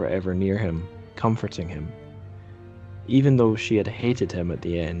shadow forever near him, comforting him. Even though she had hated him at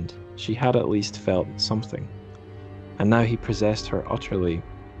the end, she had at least felt something. And now he possessed her utterly,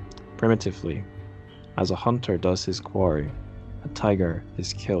 primitively, as a hunter does his quarry, a tiger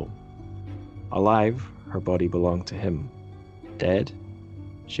his kill. Alive, her body belonged to him. Dead,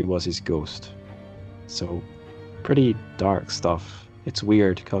 she was his ghost. So, pretty dark stuff. It's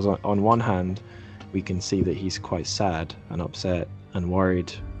weird, because on one hand, we can see that he's quite sad and upset and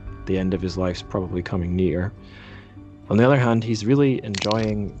worried the end of his life's probably coming near. On the other hand, he's really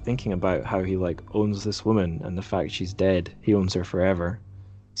enjoying thinking about how he owns this woman and the fact she's dead. He owns her forever.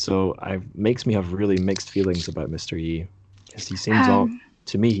 So makes me have really mixed feelings about Mr. Yi. Because he seems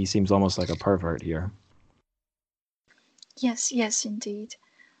to me, he seems almost like a pervert here. Yes, indeed.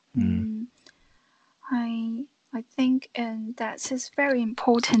 I think that's a very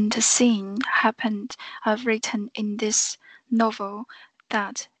important scene written in this novel,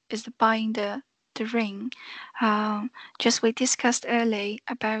 that is buying the ring. Just we discussed earlier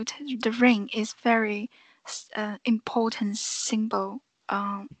about the ring is very important symbol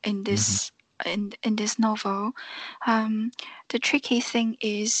in this in this novel. The tricky thing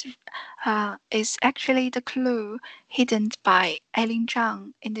is actually the clue hidden by Eileen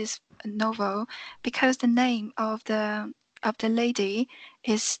Zhang in this novel, because the name of the lady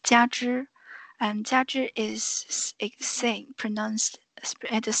is Jia Zhi, and Jia Zhi is the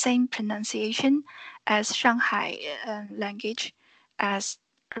same pronunciation as Shanghai language as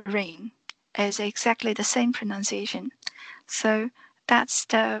ring, is exactly the same pronunciation. So that's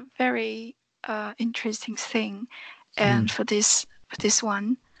the very interesting thing, and for this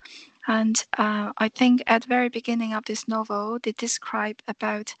one. And I think at the very beginning of this novel, they describe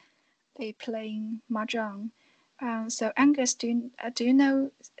about they playing mahjong. So Angus, do you know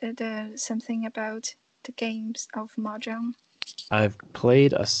something about the games of mahjong? I've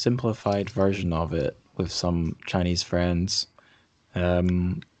played a simplified version of it with some Chinese friends.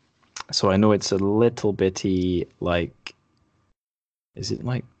 So I know it's a little bitty is it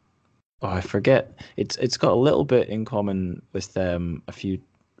I forget. It's got a little bit in common with a few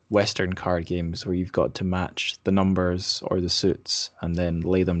Western card games where you've got to match the numbers or the suits and then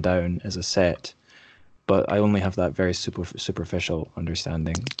lay them down as a set. But I only have that very superficial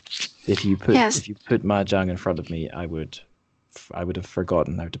understanding. If you put mahjong in front of me, I would have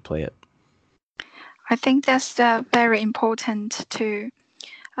forgotten how to play it. I think that's very important to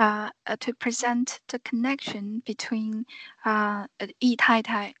present the connection between Yi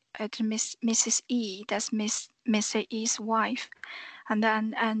Taitai and Mrs. Yi, that's Mr. Yi's wife. and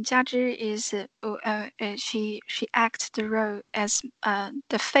Jia Zhi is she acts the role as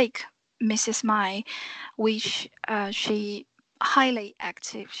the fake Mrs. Mai, which she highly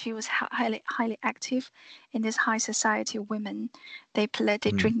active. She was highly active in this high society women. They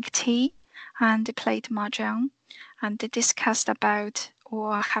drink tea, and they played mahjong, and they discussed about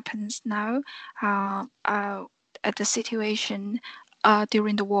what happens now, at the situation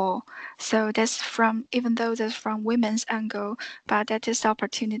during the war. So that's even though that's from women's angle, but that is the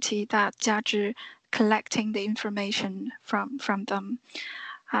opportunity that Jia Zhi collecting the information from them.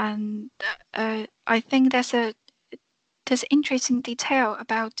 And I think there's interesting detail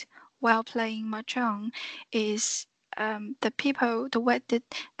about while playing mahjong is the people, the way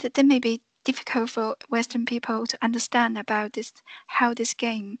that may be difficult for Western people to understand about this, how this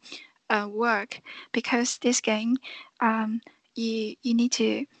game work, because this game you need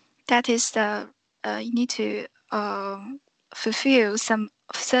to, that is the you need to fulfill some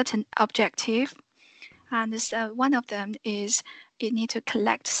certain objective, and so one of them is you need to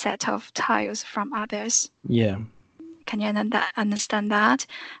collect set of tiles from others. Yeah. Can you understand that?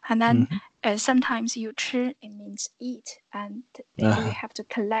 And then sometimes you 吃, it means eat, and you have to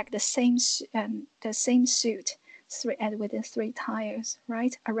collect the same suit within 3 tiles,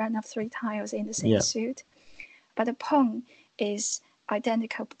 right? A run of 3 tiles in the same suit. But the peng is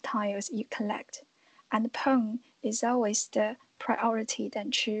identical tiles you collect, and the peng is always the priority than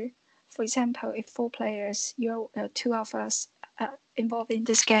吃. For example, if 4 players, 2 of us involved in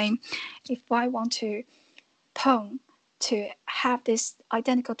this game, if I want to peng to have these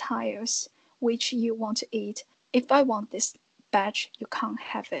identical tiles which you want to eat, if I want this badge, you can't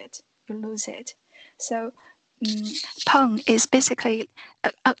have it, you lose it. So peng is basically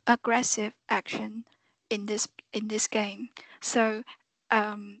aggressive action in this game. So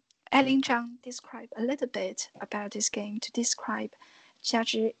Eileen Zhang described a little bit about this game to describe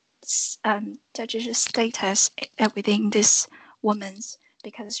Jia Zhi's status within this woman's,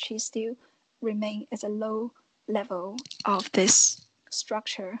 because she still remain at a low level of this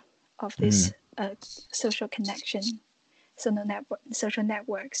structure of this social connection, social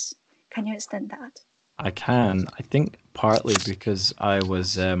networks. Can you understand that? I can. I think partly because I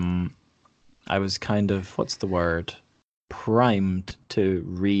was kind of, what's the word, primed to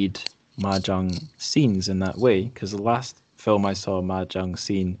read mahjong scenes in that way, because the last film I saw a mahjong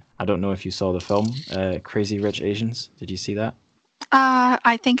scene, I don't know if you saw the film, Crazy Rich Asians. Did you see that?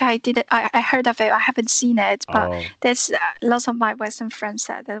 I think I did it. I heard of it. I haven't seen it, but there's lots of my Western friends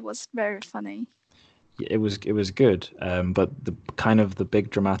said that was very funny. It was good, but the kind of the big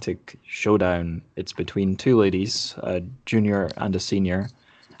dramatic showdown, it's between 2 ladies, a junior and a senior,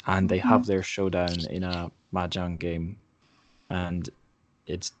 and they have their showdown in a mahjong game, and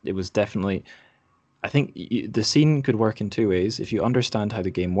it was definitely, I think the scene could work in 2 ways. If you understand how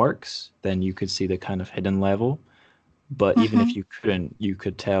the game works, then you could see the kind of hidden level. But even if you couldn't, you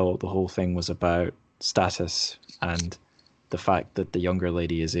could tell the whole thing was about status, and the fact that the younger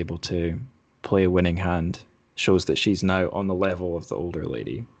lady is able to play a winning hand shows that she's now on the level of the older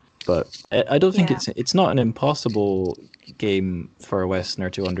lady. But I don't think it's not an impossible game for a Westerner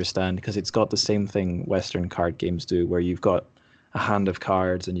to understand, because it's got the same thing Western card games do, where you've got a hand of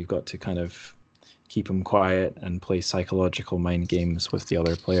cards and you've got to kind of keep them quiet and play psychological mind games with the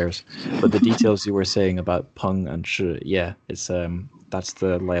other players. But the details you were saying about peng and shi, it's that's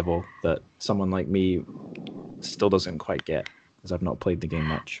the level that someone like me still doesn't quite get, because I've not played the game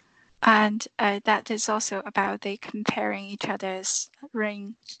much. And that is also about the comparing each other's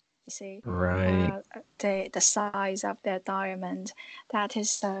ring. You see, right? The size of their diamond. That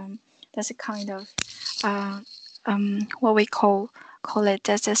is that's a kind of what we call it.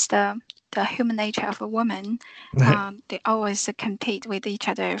 That's just the human nature of a woman. They always compete with each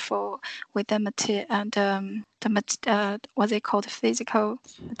other with the material and what they call the physical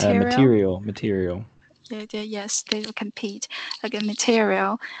material. Material. Yes, they will compete against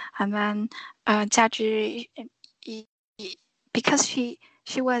material, and then Jia Zhi, because she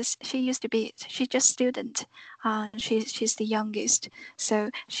used to be, she's just student, she's the youngest, so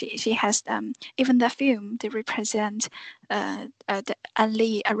she has even the film they represent the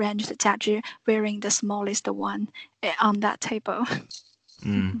Ali arranged Jia Zhi wearing the smallest one on that table.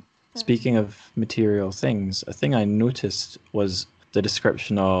 Speaking of material things, a thing I noticed was the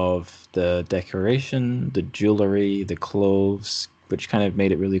description of the decoration, the jewelry, the clothes, which kind of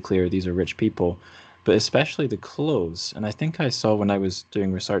made it really clear these are rich people, but especially the clothes. And I think I saw when I was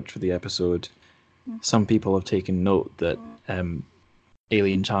doing research for the episode, some people have taken note that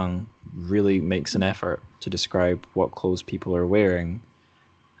Eileen Chang really makes an effort to describe what clothes people are wearing.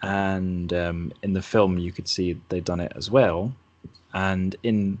 And in the film, you could see they've done it as well. And I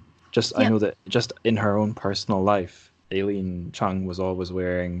Yeah. know that just in her own personal life, Aileen Chung was always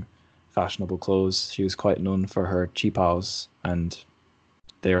wearing fashionable clothes. She was quite known for her cheapaos, and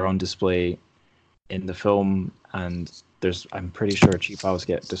they're on display in the film. And I'm pretty sure cheapaos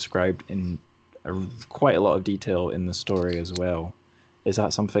get described in quite a lot of detail in the story as well. Is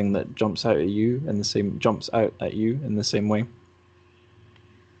that something that jumps out at you in the same way?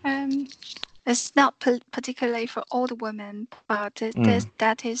 Um, it's not particularly for all the women, but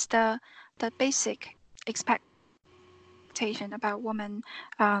that is the basic expectation about women,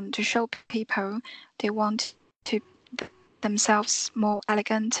 to show people they want to themselves more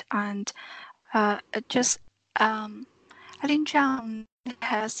elegant and just Eileen Zhang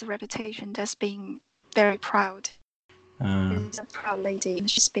has a reputation as being very proud. She's a proud lady,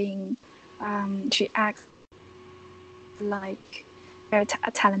 and she acts like very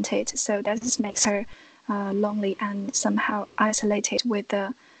talented. So that just makes her lonely and somehow isolated with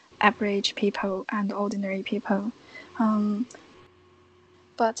the average people and ordinary people.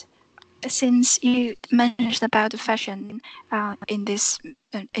 But since you mentioned about the fashion in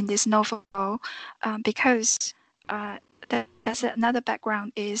this novel, because that's another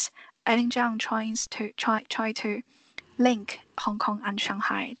background is Eileen Zhang try to link Hong Kong and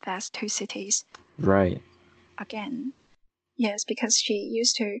Shanghai. That's two cities. Right. Again, yes, because she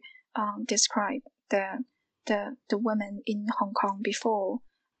used to describe the women in Hong Kong before,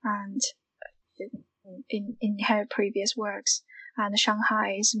 and in her previous works, and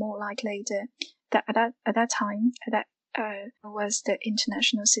Shanghai is more likely at that time that was the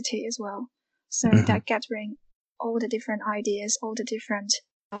international city as well. So that gathering all the different ideas, all the different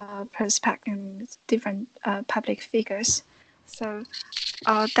perspectives, different public figures. So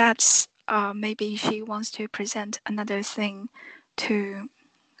that's maybe she wants to present another thing to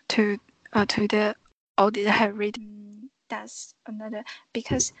the audience her reading. That's another,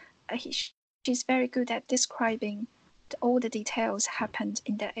 because she's very good at describing all the details happened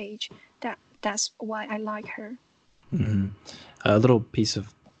in that age. That's why I like her. Mm-hmm. A little piece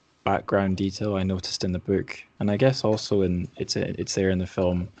of background detail I noticed in the book, and I guess also it's there in the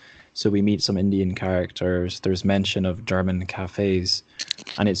film. So we meet some Indian characters. There's mention of German cafes,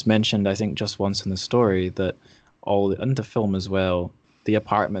 and it's mentioned, I think, just once in the story that in the film as well, the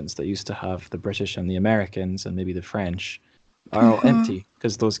apartments that used to have the British and the Americans and maybe the French are all empty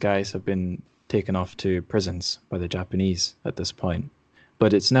because those guys have been taken off to prisons by the Japanese at this point.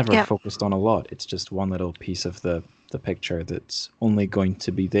 But it's never focused on a lot. It's just one little piece of the picture that's only going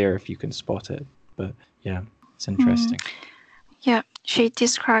to be there if you can spot it. But yeah, it's interesting. Yeah, she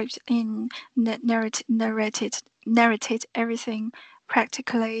described in narrated everything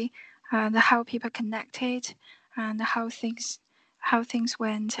practically, and how people connected, and how things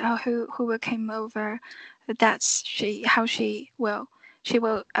went, who came over. That's she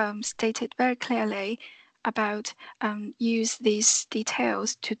will state it very clearly about use these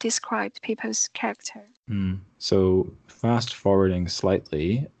details to describe people's character. So fast forwarding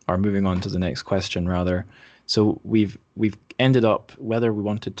slightly, or moving on to the next question rather. So we've ended up, whether we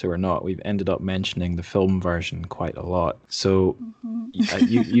wanted to or not, we've ended up mentioning the film version quite a lot. So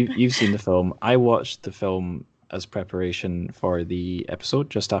you've seen the film. I watched the film as preparation for the episode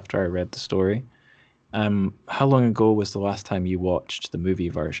just after I read the story. How long ago was the last time you watched the movie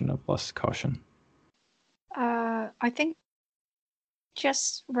version of Lost Caution? I think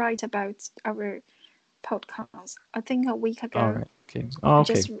just right about our podcast. I think a week ago. All right. Okay. Oh,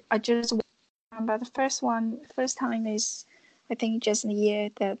 okay. I just but the first time is, I think, just in the year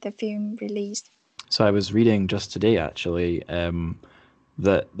that the film released. So I was reading just today, actually,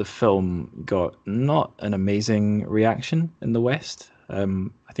 that the film got not an amazing reaction in the West. I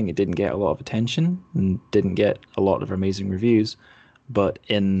think it didn't get a lot of attention and didn't get a lot of amazing reviews. But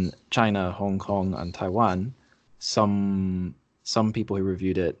in China, Hong Kong, and Taiwan, some people who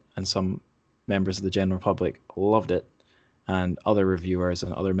reviewed it and some members of the general public loved it, and other reviewers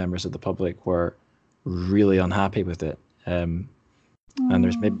and other members of the public were really unhappy with it. And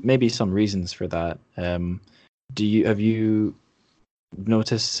there's maybe some reasons for that. Have you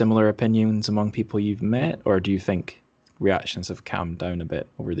noticed similar opinions among people you've met, or do you think reactions have calmed down a bit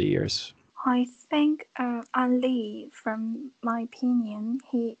over the years? I think An Li, from my opinion,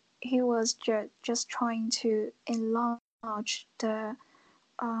 he was just trying to enlarge the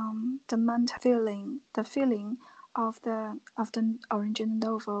mental feeling of the original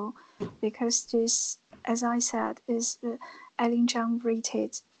novel, because this, as I said, is Eileen Zhang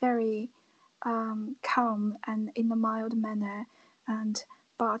rated very calm and in a mild manner,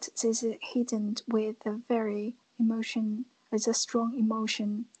 but this is hidden with a very emotion, with a strong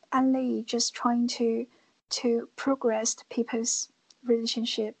emotion. An Li just trying to progress people's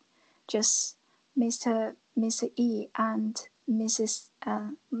relationship, just Mr. E and Mrs.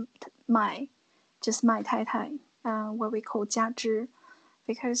 Mai, just Mai Tai Tai, what we call 家之,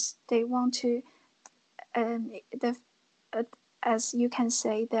 because they want to, as you can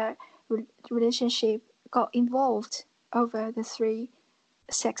say, their relationship got involved over the 3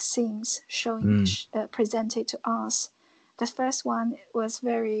 sex scenes showing presented to us. The first one was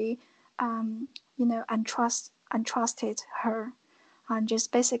very, untrusted her, and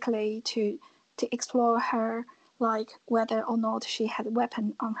just basically to explore her, like whether or not she had a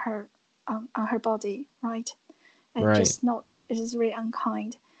weapon on her body, right? And Right. just not, it is really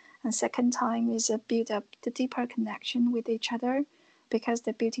unkind. And second time is a build up the deeper connection with each other, because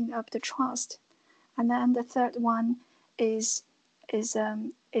they're building up the trust. And then the third one is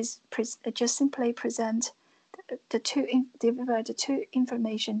just simply present deliver the 2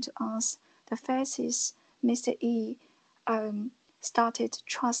 information to us. The first is Mr. E started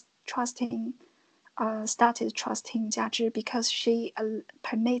trusting Jia Zhi because she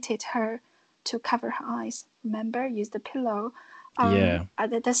permitted her to cover her eyes. Remember, use the pillow.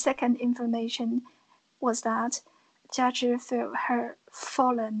 The second information was that Jia Zhi felt her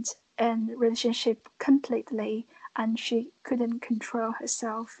fallen in relationship completely, and she couldn't control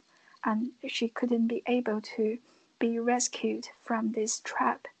herself, and she couldn't be able to be rescued from this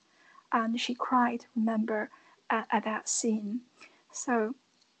trap, and she cried, remember, at that scene. So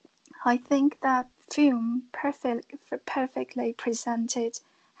I think that film perfectly presented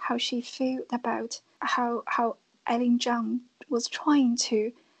how she felt about how Eileen Zhang was trying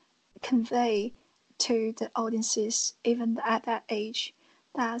to convey to the audiences, even at that age,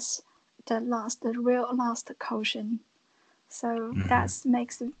 that's the real last caution. So that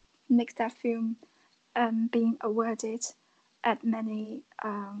makes that film being awarded at many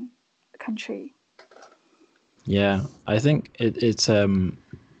country. Yeah, I think it's an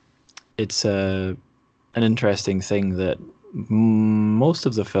interesting thing that most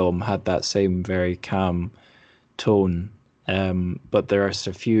of the film had that same very calm tone, but there are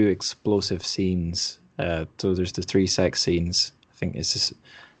a few explosive scenes. So there's the 3 sex scenes. I think this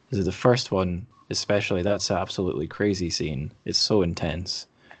is the first one, especially. That's an absolutely crazy scene. It's so intense.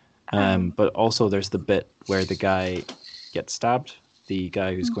 But also there's the bit where the guy gets stabbed, the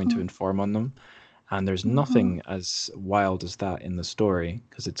guy who's going to inform on them. And there's nothing as wild as that in the story,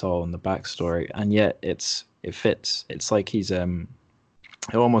 because it's all in the backstory, and yet it fits. It's like he's it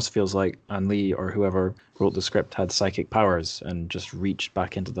almost feels like An Lee or whoever wrote the script had psychic powers and just reached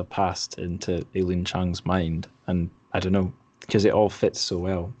back into the past, into Eileen Chang's mind. And I don't know, because it all fits so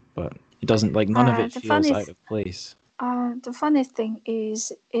well, but it doesn't, like, none of it feels out of place. The funny thing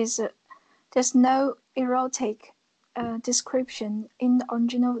is there's no erotic description in the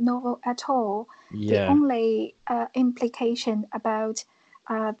original novel at all. Yeah. The only implication about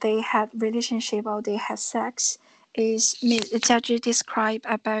they had relationship or they had sex is Jia Zhi described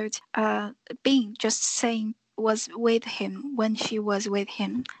about being just saying was with him when she was with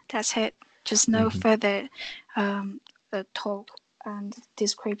him. That's it. Just no further talk and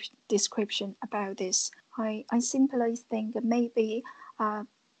description about this. I simply think that maybe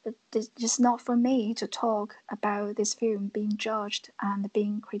it's just not for me to talk about this film being judged and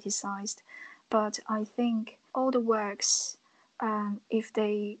being criticized, but I think all the works, if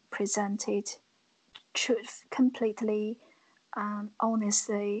they presented truth completely,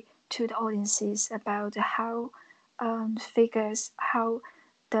 honestly to the audiences about how figures, how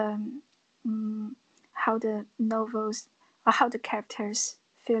the novels, or how the characters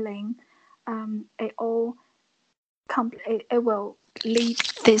feeling, it all it will lead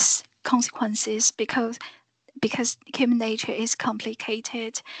these consequences, because human nature is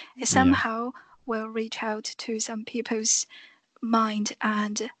complicated. It somehow will reach out to some people's mind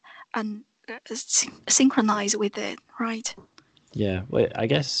and synchronize with it, right? Yeah, well, I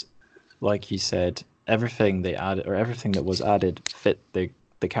guess, like you said, everything they added, or everything that was added, fit the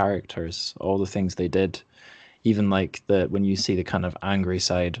characters, all the things they did. Even like when you see the kind of angry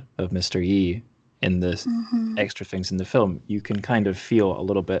side of Mr. Yi in the extra things in the film, you can kind of feel a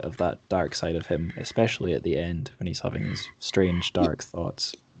little bit of that dark side of him, especially at the end when he's having his strange dark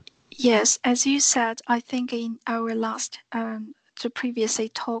thoughts. Yes, as you said, I think in our last to previously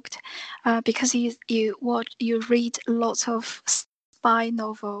talked, because you read lots of spy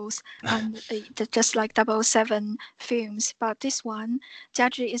novels and just like 007 films, but this one, Jia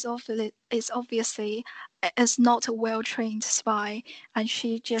Zhi is obviously is not a well-trained spy, and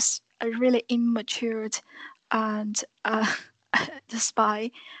she just really immature and the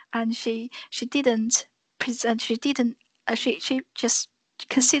spy, and she didn't present, she just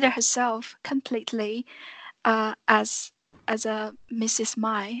consider herself completely as as a Mrs.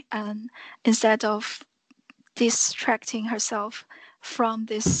 Mai, and instead of distracting herself from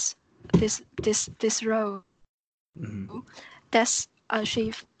this role, that's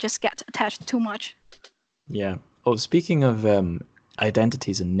she just gets attached too much. Yeah. Oh, speaking of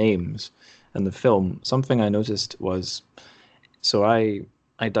identities and names in the film, something I noticed was, so I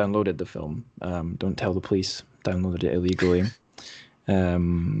downloaded the film. Don't tell the police. Downloaded it illegally.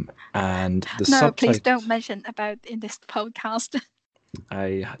 And the No, please don't mention about in this podcast.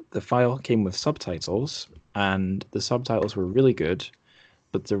 The file came with subtitles, and the subtitles were really good,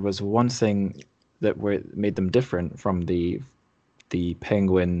 but there was one thing that made them different from the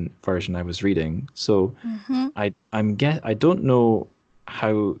Penguin version I was reading. So I don't know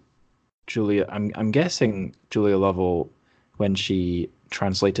how Julia. I'm guessing Julia Lovell, when she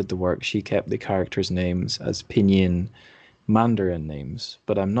translated the work, she kept the characters' names as Pinyin Mandarin names,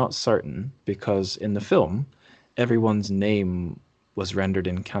 but I'm not certain because in the film, everyone's name was rendered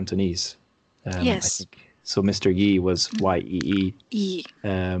in Cantonese. Yes. I think, so Mr. Yi was Yee. Yi.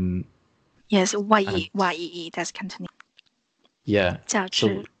 Yes, Yee. That's Cantonese. Yeah. Jia So,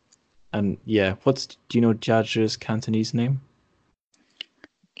 Zhi. and yeah, do you know Jia Zhi's Cantonese name?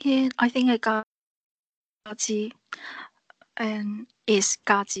 Yeah, I think Gaji, is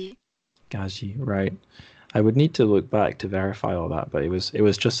Gaji. Gaji, right. I would need to look back to verify all that, but it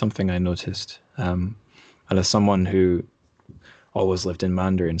was just something I noticed. And as someone who always lived in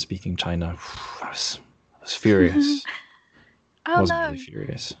Mandarin speaking China, I was furious. Oh, wasn't no. really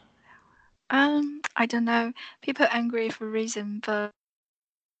furious. I don't know. People are angry for a reason, but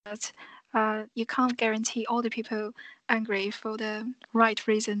you can't guarantee all the people angry for the right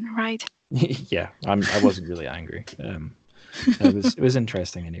reason, right? Yeah, I wasn't really angry. It was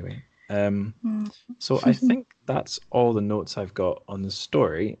interesting anyway. So I think that's all the notes I've got on the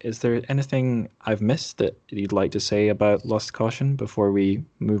story. Is there anything I've missed that you'd like to say about Lost Caution before we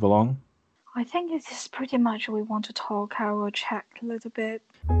move along? I think this is pretty much what we want to talk. I will check a little bit.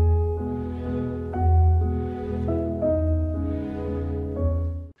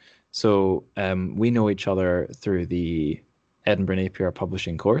 So we know each other through the Edinburgh Napier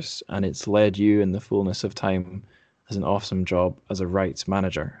publishing course, and it's led you in the fullness of time as an awesome job as a rights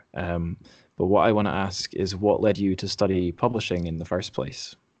manager. But what I want to ask is what led you to study publishing in the first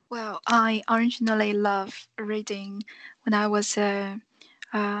place? Well, I originally loved reading when I was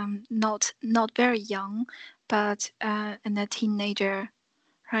not very young, but in a teenager,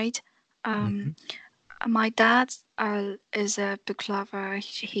 right? My dad is a book lover.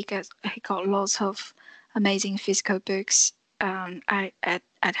 He got lots of amazing physical books at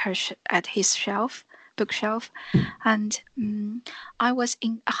his bookshelf, and I was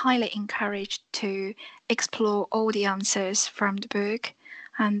highly encouraged to explore all the answers from the book,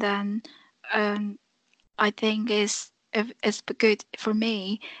 and then I think it's good for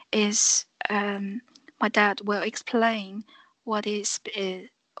me is my dad will explain what is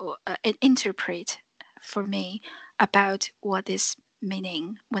interpret for me about what is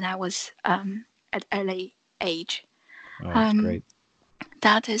meaning when I was at early age. Oh, that's great.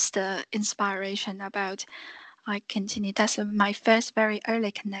 That is the inspiration about I continue. That's my first very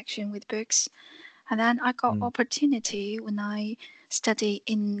early connection with books. And then I got opportunity when I study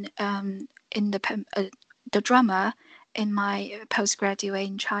in the drama in my postgraduate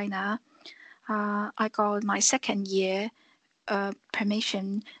in China. I got my second year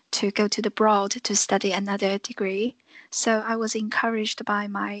permission to go to the abroad to study another degree. So I was encouraged by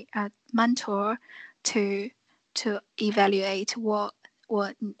my mentor to evaluate what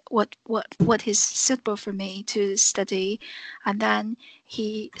is suitable for me to study, and then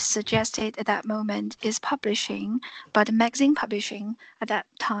he suggested at that moment is publishing, but magazine publishing at that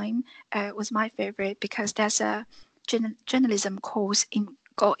time was my favorite because there's a journalism course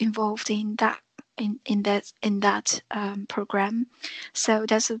got involved in that program. So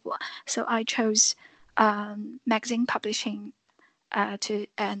I chose magazine publishing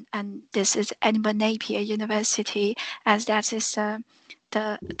and this is Edinburgh Napier University, as that is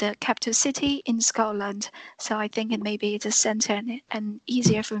the capital city in Scotland. So I think it maybe it's a center and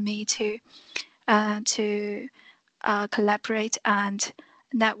easier for me to collaborate and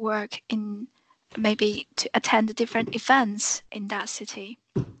network in maybe to attend different events in that city.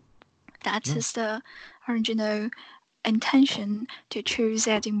 That is the original intention to choose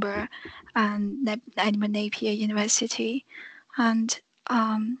Edinburgh and Edinburgh Napier University. And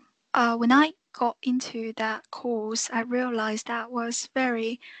when I got into that course, I realized that was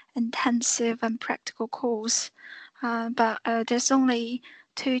very intensive and practical course. But there's only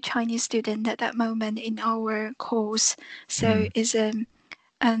 2 Chinese students at that moment in our course, so it's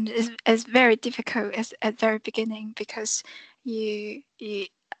and it's very difficult at very beginning because you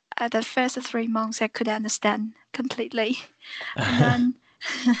at the first 3 months I could understand completely, and then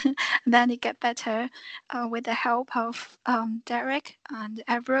then it get better with the help of Derek and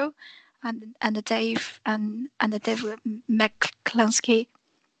Avril and Dave and Dave McCluskey.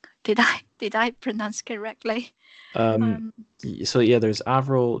 Did I pronounce correctly? So yeah, there's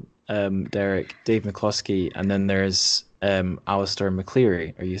Avril, Derek, Dave McCluskey, and then there's Alistair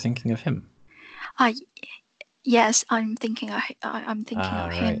McCleary. Are you thinking of him? Yes, I'm thinking of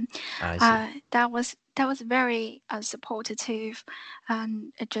him. I see. That was very supportive,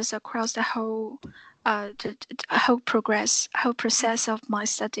 and just across the whole whole process of my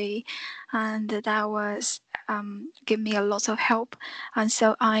study, and that was give me a lot of help, and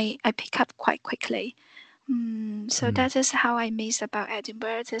so I pick up quite quickly. So that is how I miss about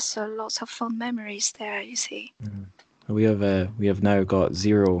Edinburgh. There's a lot of fun memories there, you see. We have now got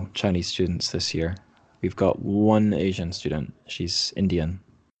 0 Chinese students this year. We've got 1 Asian student. She's Indian.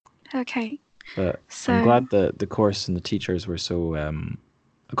 Okay. But I'm glad that the course and the teachers were so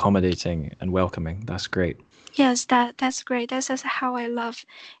accommodating and welcoming. That's great. Yes, that's great. That's how I love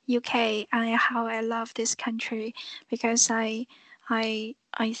UK and how I love this country, because I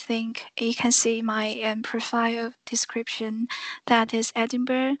think you can see my profile description. That is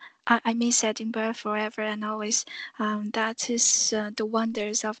Edinburgh. I miss Edinburgh forever and always. That is the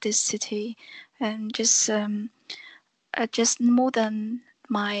wonders of this city, and just more than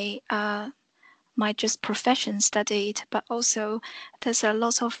my my just profession studied, but also there's a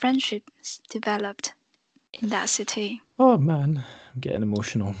lot of friendships developed in that city. Oh man, I'm getting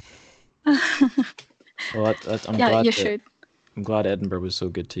emotional. Well, I'm yeah, glad you should. I'm glad Edinburgh was so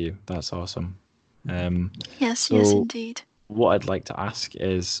good to you. That's awesome. Yes, so yes, indeed. What I'd like to ask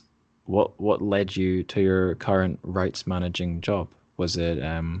is, what led you to your current rights managing job? Was it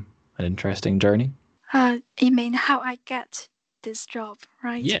an interesting journey? You mean how I get this job,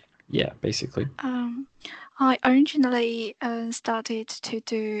 right? Yeah, basically. I originally started to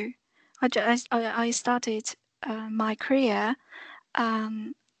do. I started my career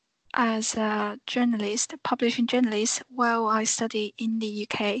as a journalist, publishing journalist, while I studied in the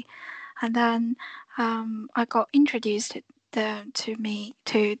UK, and then I got introduced to me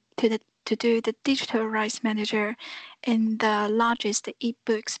to do the digital rights manager in the largest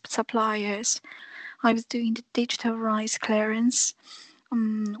ebooks suppliers. I was doing the digital rights clearance.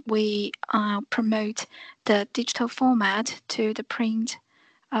 We promote the digital format to the print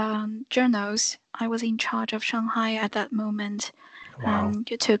journals. I was in charge of Shanghai at that moment. Wow.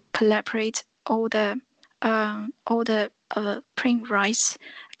 To collaborate all the print rights,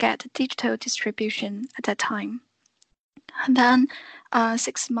 get digital distribution at that time. And then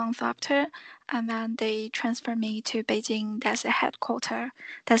 6 months after, and then they transferred me to Beijing. That's the headquarters.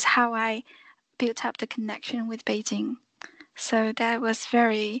 That's how I built up the connection with Beijing. So that was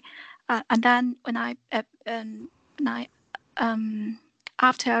very. And then when I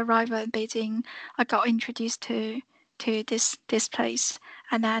after arrival in Beijing, I got introduced to this place,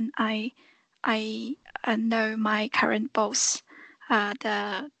 and then I know my current boss,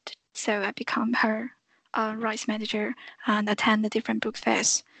 so I become her rights manager and attend the different book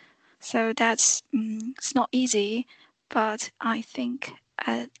fairs. So that's it's not easy, but I think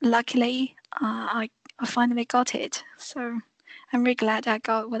luckily I finally got it. So I'm really glad I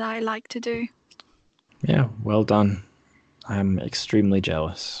got what I like to do. Yeah, well done. I'm extremely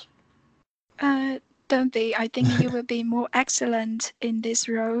jealous. Don't be. I think you will be more excellent in this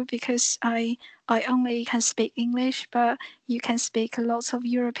role because I only can speak English, but you can speak lots of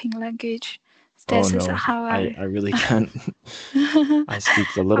European language. This is how I really can't. I speak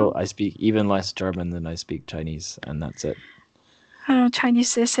I speak even less German than I speak Chinese, and that's it.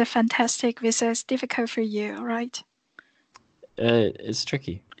 Chinese is a fantastic. This is difficult for you, right? It's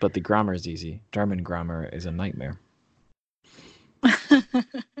tricky, but the grammar is easy. German grammar is a nightmare.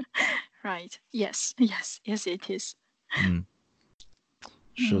 Right. Yes, it is.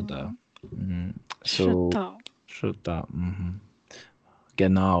 是的. So, 是的.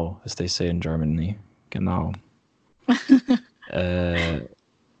 Genau, as they say in Germany. Genau.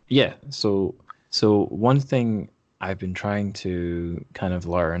 Yeah, so one thing I've been trying to kind of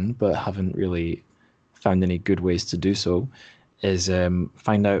learn, but haven't really found any good ways to do so, is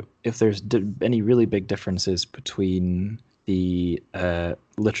find out if there's any really big differences between the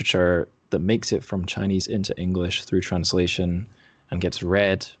literature that makes it from Chinese into English through translation and gets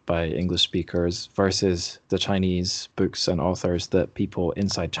read by English speakers versus the Chinese books and authors that people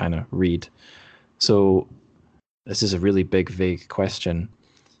inside China read. So this is a really big, vague question,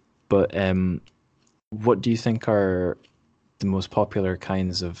 but what do you think are the most popular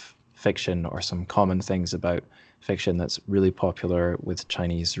kinds of fiction or some common things about fiction that's really popular with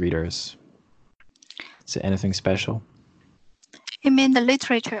Chinese readers? Is it anything special? You mean the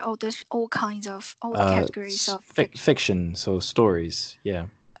literature or all the categories of fiction? Fiction, so stories, yeah.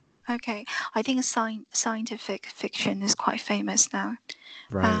 Okay, I think scientific fiction is quite famous now.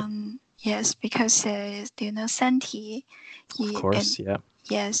 Right. Yes, because do you know Santi? Of course, yeah.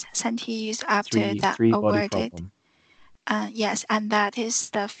 Yes, Santi is after that Three body awarded. problem. Yes, and that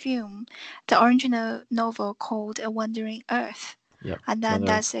is the film, the original novel called A Wandering Earth. Yep. And then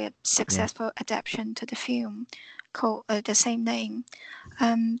that's a successful adaptation to the film called the same name.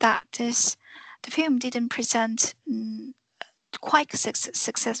 The film didn't present quite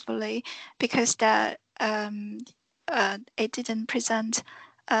successfully because it didn't present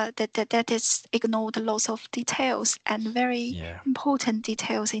that is ignored lots of details and very important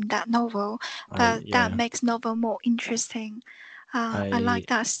details in that novel. But that makes novel more interesting. I like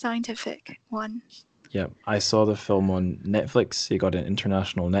that scientific one. Yeah, I saw the film on Netflix. It got an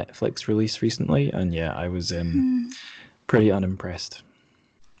international Netflix release recently, and I was pretty unimpressed.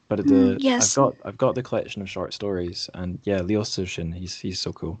 But yes. I've got the collection of short stories, and Liu Cixin, he's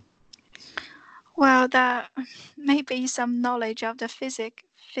so cool. Well, that may be some knowledge of the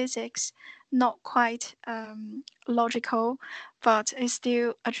physics, not quite logical, but is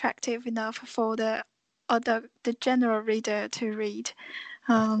still attractive enough for the general reader to read,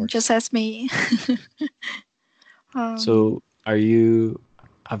 just as me. So, have you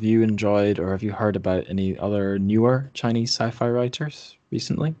enjoyed or have you heard about any other newer Chinese sci-fi writers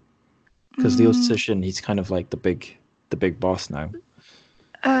recently? Because Liu Cixin, he's kind of like the big boss now.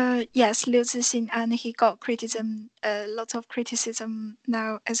 Yes, Liu Cixin, and he got criticism, lots of criticism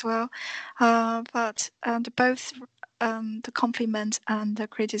now as well. But both the compliment and the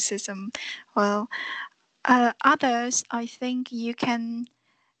criticism, well, others I think you can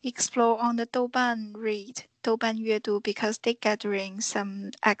explore on the Douban Yuedu, because they're gathering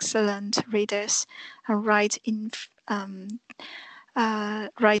some excellent readers right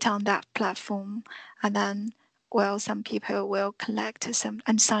on that platform, and then some people will collect some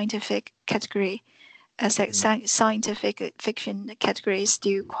unscientific category. Scientific fiction category is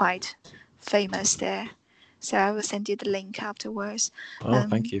still quite famous there. So I will send you the link afterwards. Oh,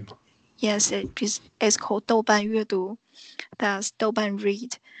 thank you. Yes, it's called Douban Yuedu. That's Douban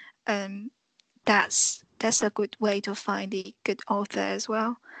Read. That's a good way to find the good author as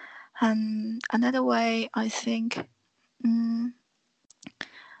well. And another way, I think,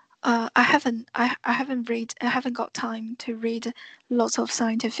 I haven't got time to read lots of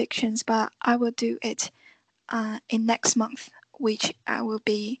scientific fictions, but I will do it in next month, which I will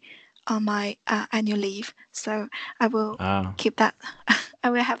be on my annual leave. So I will keep that. I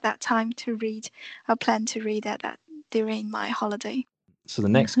will have that time to read. I plan to read that during my holiday. So the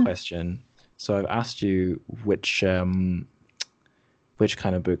next question. So I've asked you which kind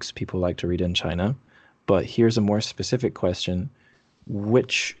of books people like to read in China, but here's a more specific question.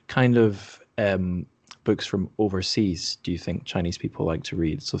 Which kind of books from overseas do you think Chinese people like to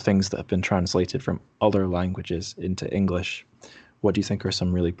read? So things that have been translated from other languages into English. What do you think are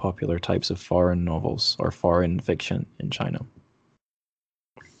some really popular types of foreign novels or foreign fiction in China?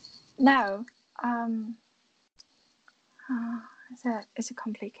 No. It's a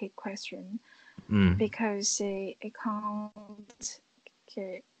complicated question because it can't.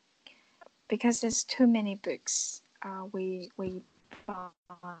 Because there's too many books. We buy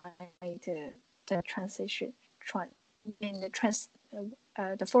the translation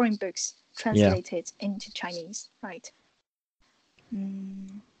the foreign books translated into Chinese, right?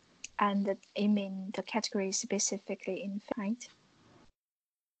 And I mean the category specifically in fact.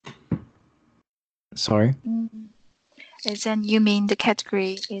 Sorry. Then you mean the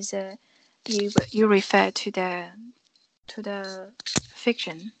category is you refer to the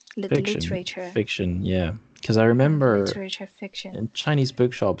fiction, literature. Fiction, yeah. Because I remember literature fiction. In Chinese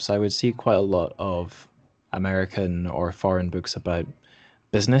bookshops, I would see quite a lot of American or foreign books about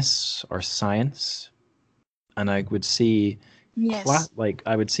business or science, and I would see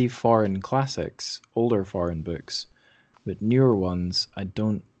I would see foreign classics, older foreign books, but newer ones I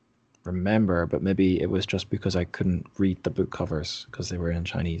don't remember. But maybe it was just because I couldn't read the book covers because they were in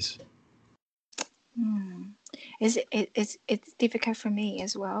Chinese. It's difficult for me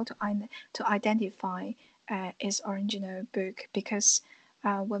as well to identify its original book, because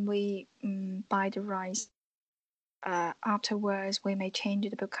when we buy the rights, afterwards we may change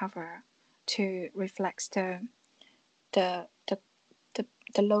the book cover to reflect the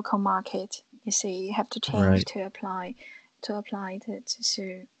local market. You see, you have to change to apply it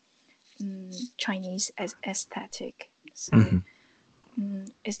to Chinese aesthetic. So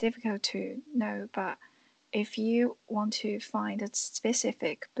it's difficult to know, but if you want to find a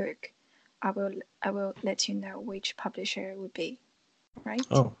specific book, I will let you know which publisher it would be, right?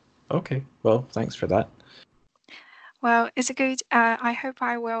 Oh, okay. Well, thanks for that. Well, it's good. I hope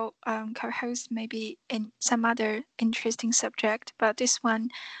I will co-host maybe in some other interesting subject, but this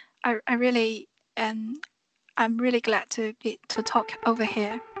one, I really I'm really glad to talk over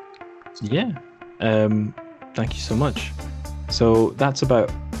here. Yeah. Thank you so much. So that's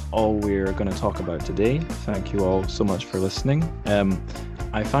about all we're going to talk about today. Thank you all so much for listening.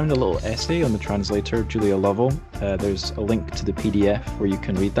 I found a little essay on the translator, Julia Lovell. There's a link to the PDF where you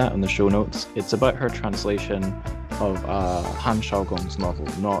can read that in the show notes. It's about her translation of Han Xiaogong's novel,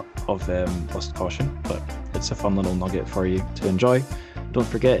 not of Lost Caution, but it's a fun little nugget for you to enjoy. Don't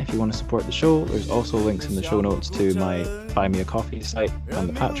forget, if you want to support the show, there's also links in the show notes to my Buy Me a Coffee site and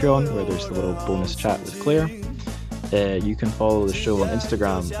the Patreon, where there's a little bonus chat with Claire. You can follow the show on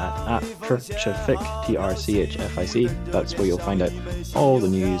Instagram at Trchfic, TRCHFIC. That's where you'll find out all the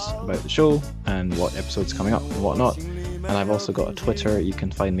news about the show and what episode's coming up and whatnot. And I've also got a Twitter you can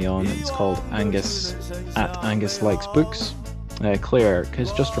find me on. It's called Angus, at Angus Likes Books. Claire,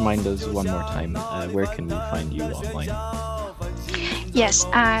 just remind us one more time, where can we find you online? Yes,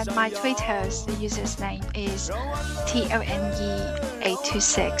 my Twitter's user's name is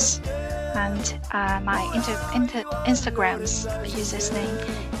TONE826, and my Instagram's user's name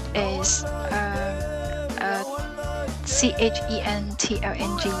is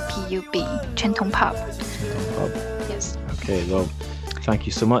CHENTONGPUB, Chentongpub. Yes. Okay, well, thank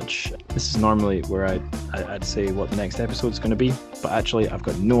you so much. This is normally where I'd say what the next episode's going to be, but actually I've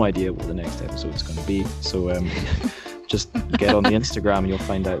got no idea what the next episode's going to be, so just get on the Instagram and you'll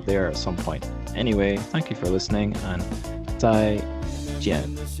find out there at some point. Anyway, thank you for listening, and 再见.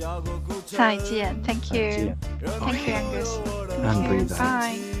 再见. Thank you. Thank you, Angus. And breathe out.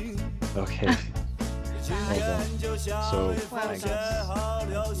 Bye. Okay. Well done. So, I guess.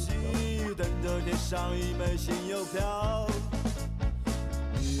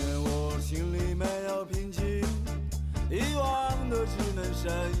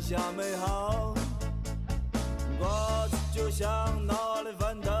 就像脑里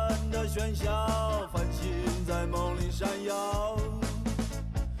翻腾的喧嚣，繁星在梦里闪耀，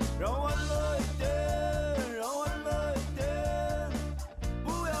让欢乐一点，让欢乐一点，不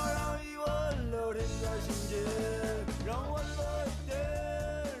要让疑问留停在心间。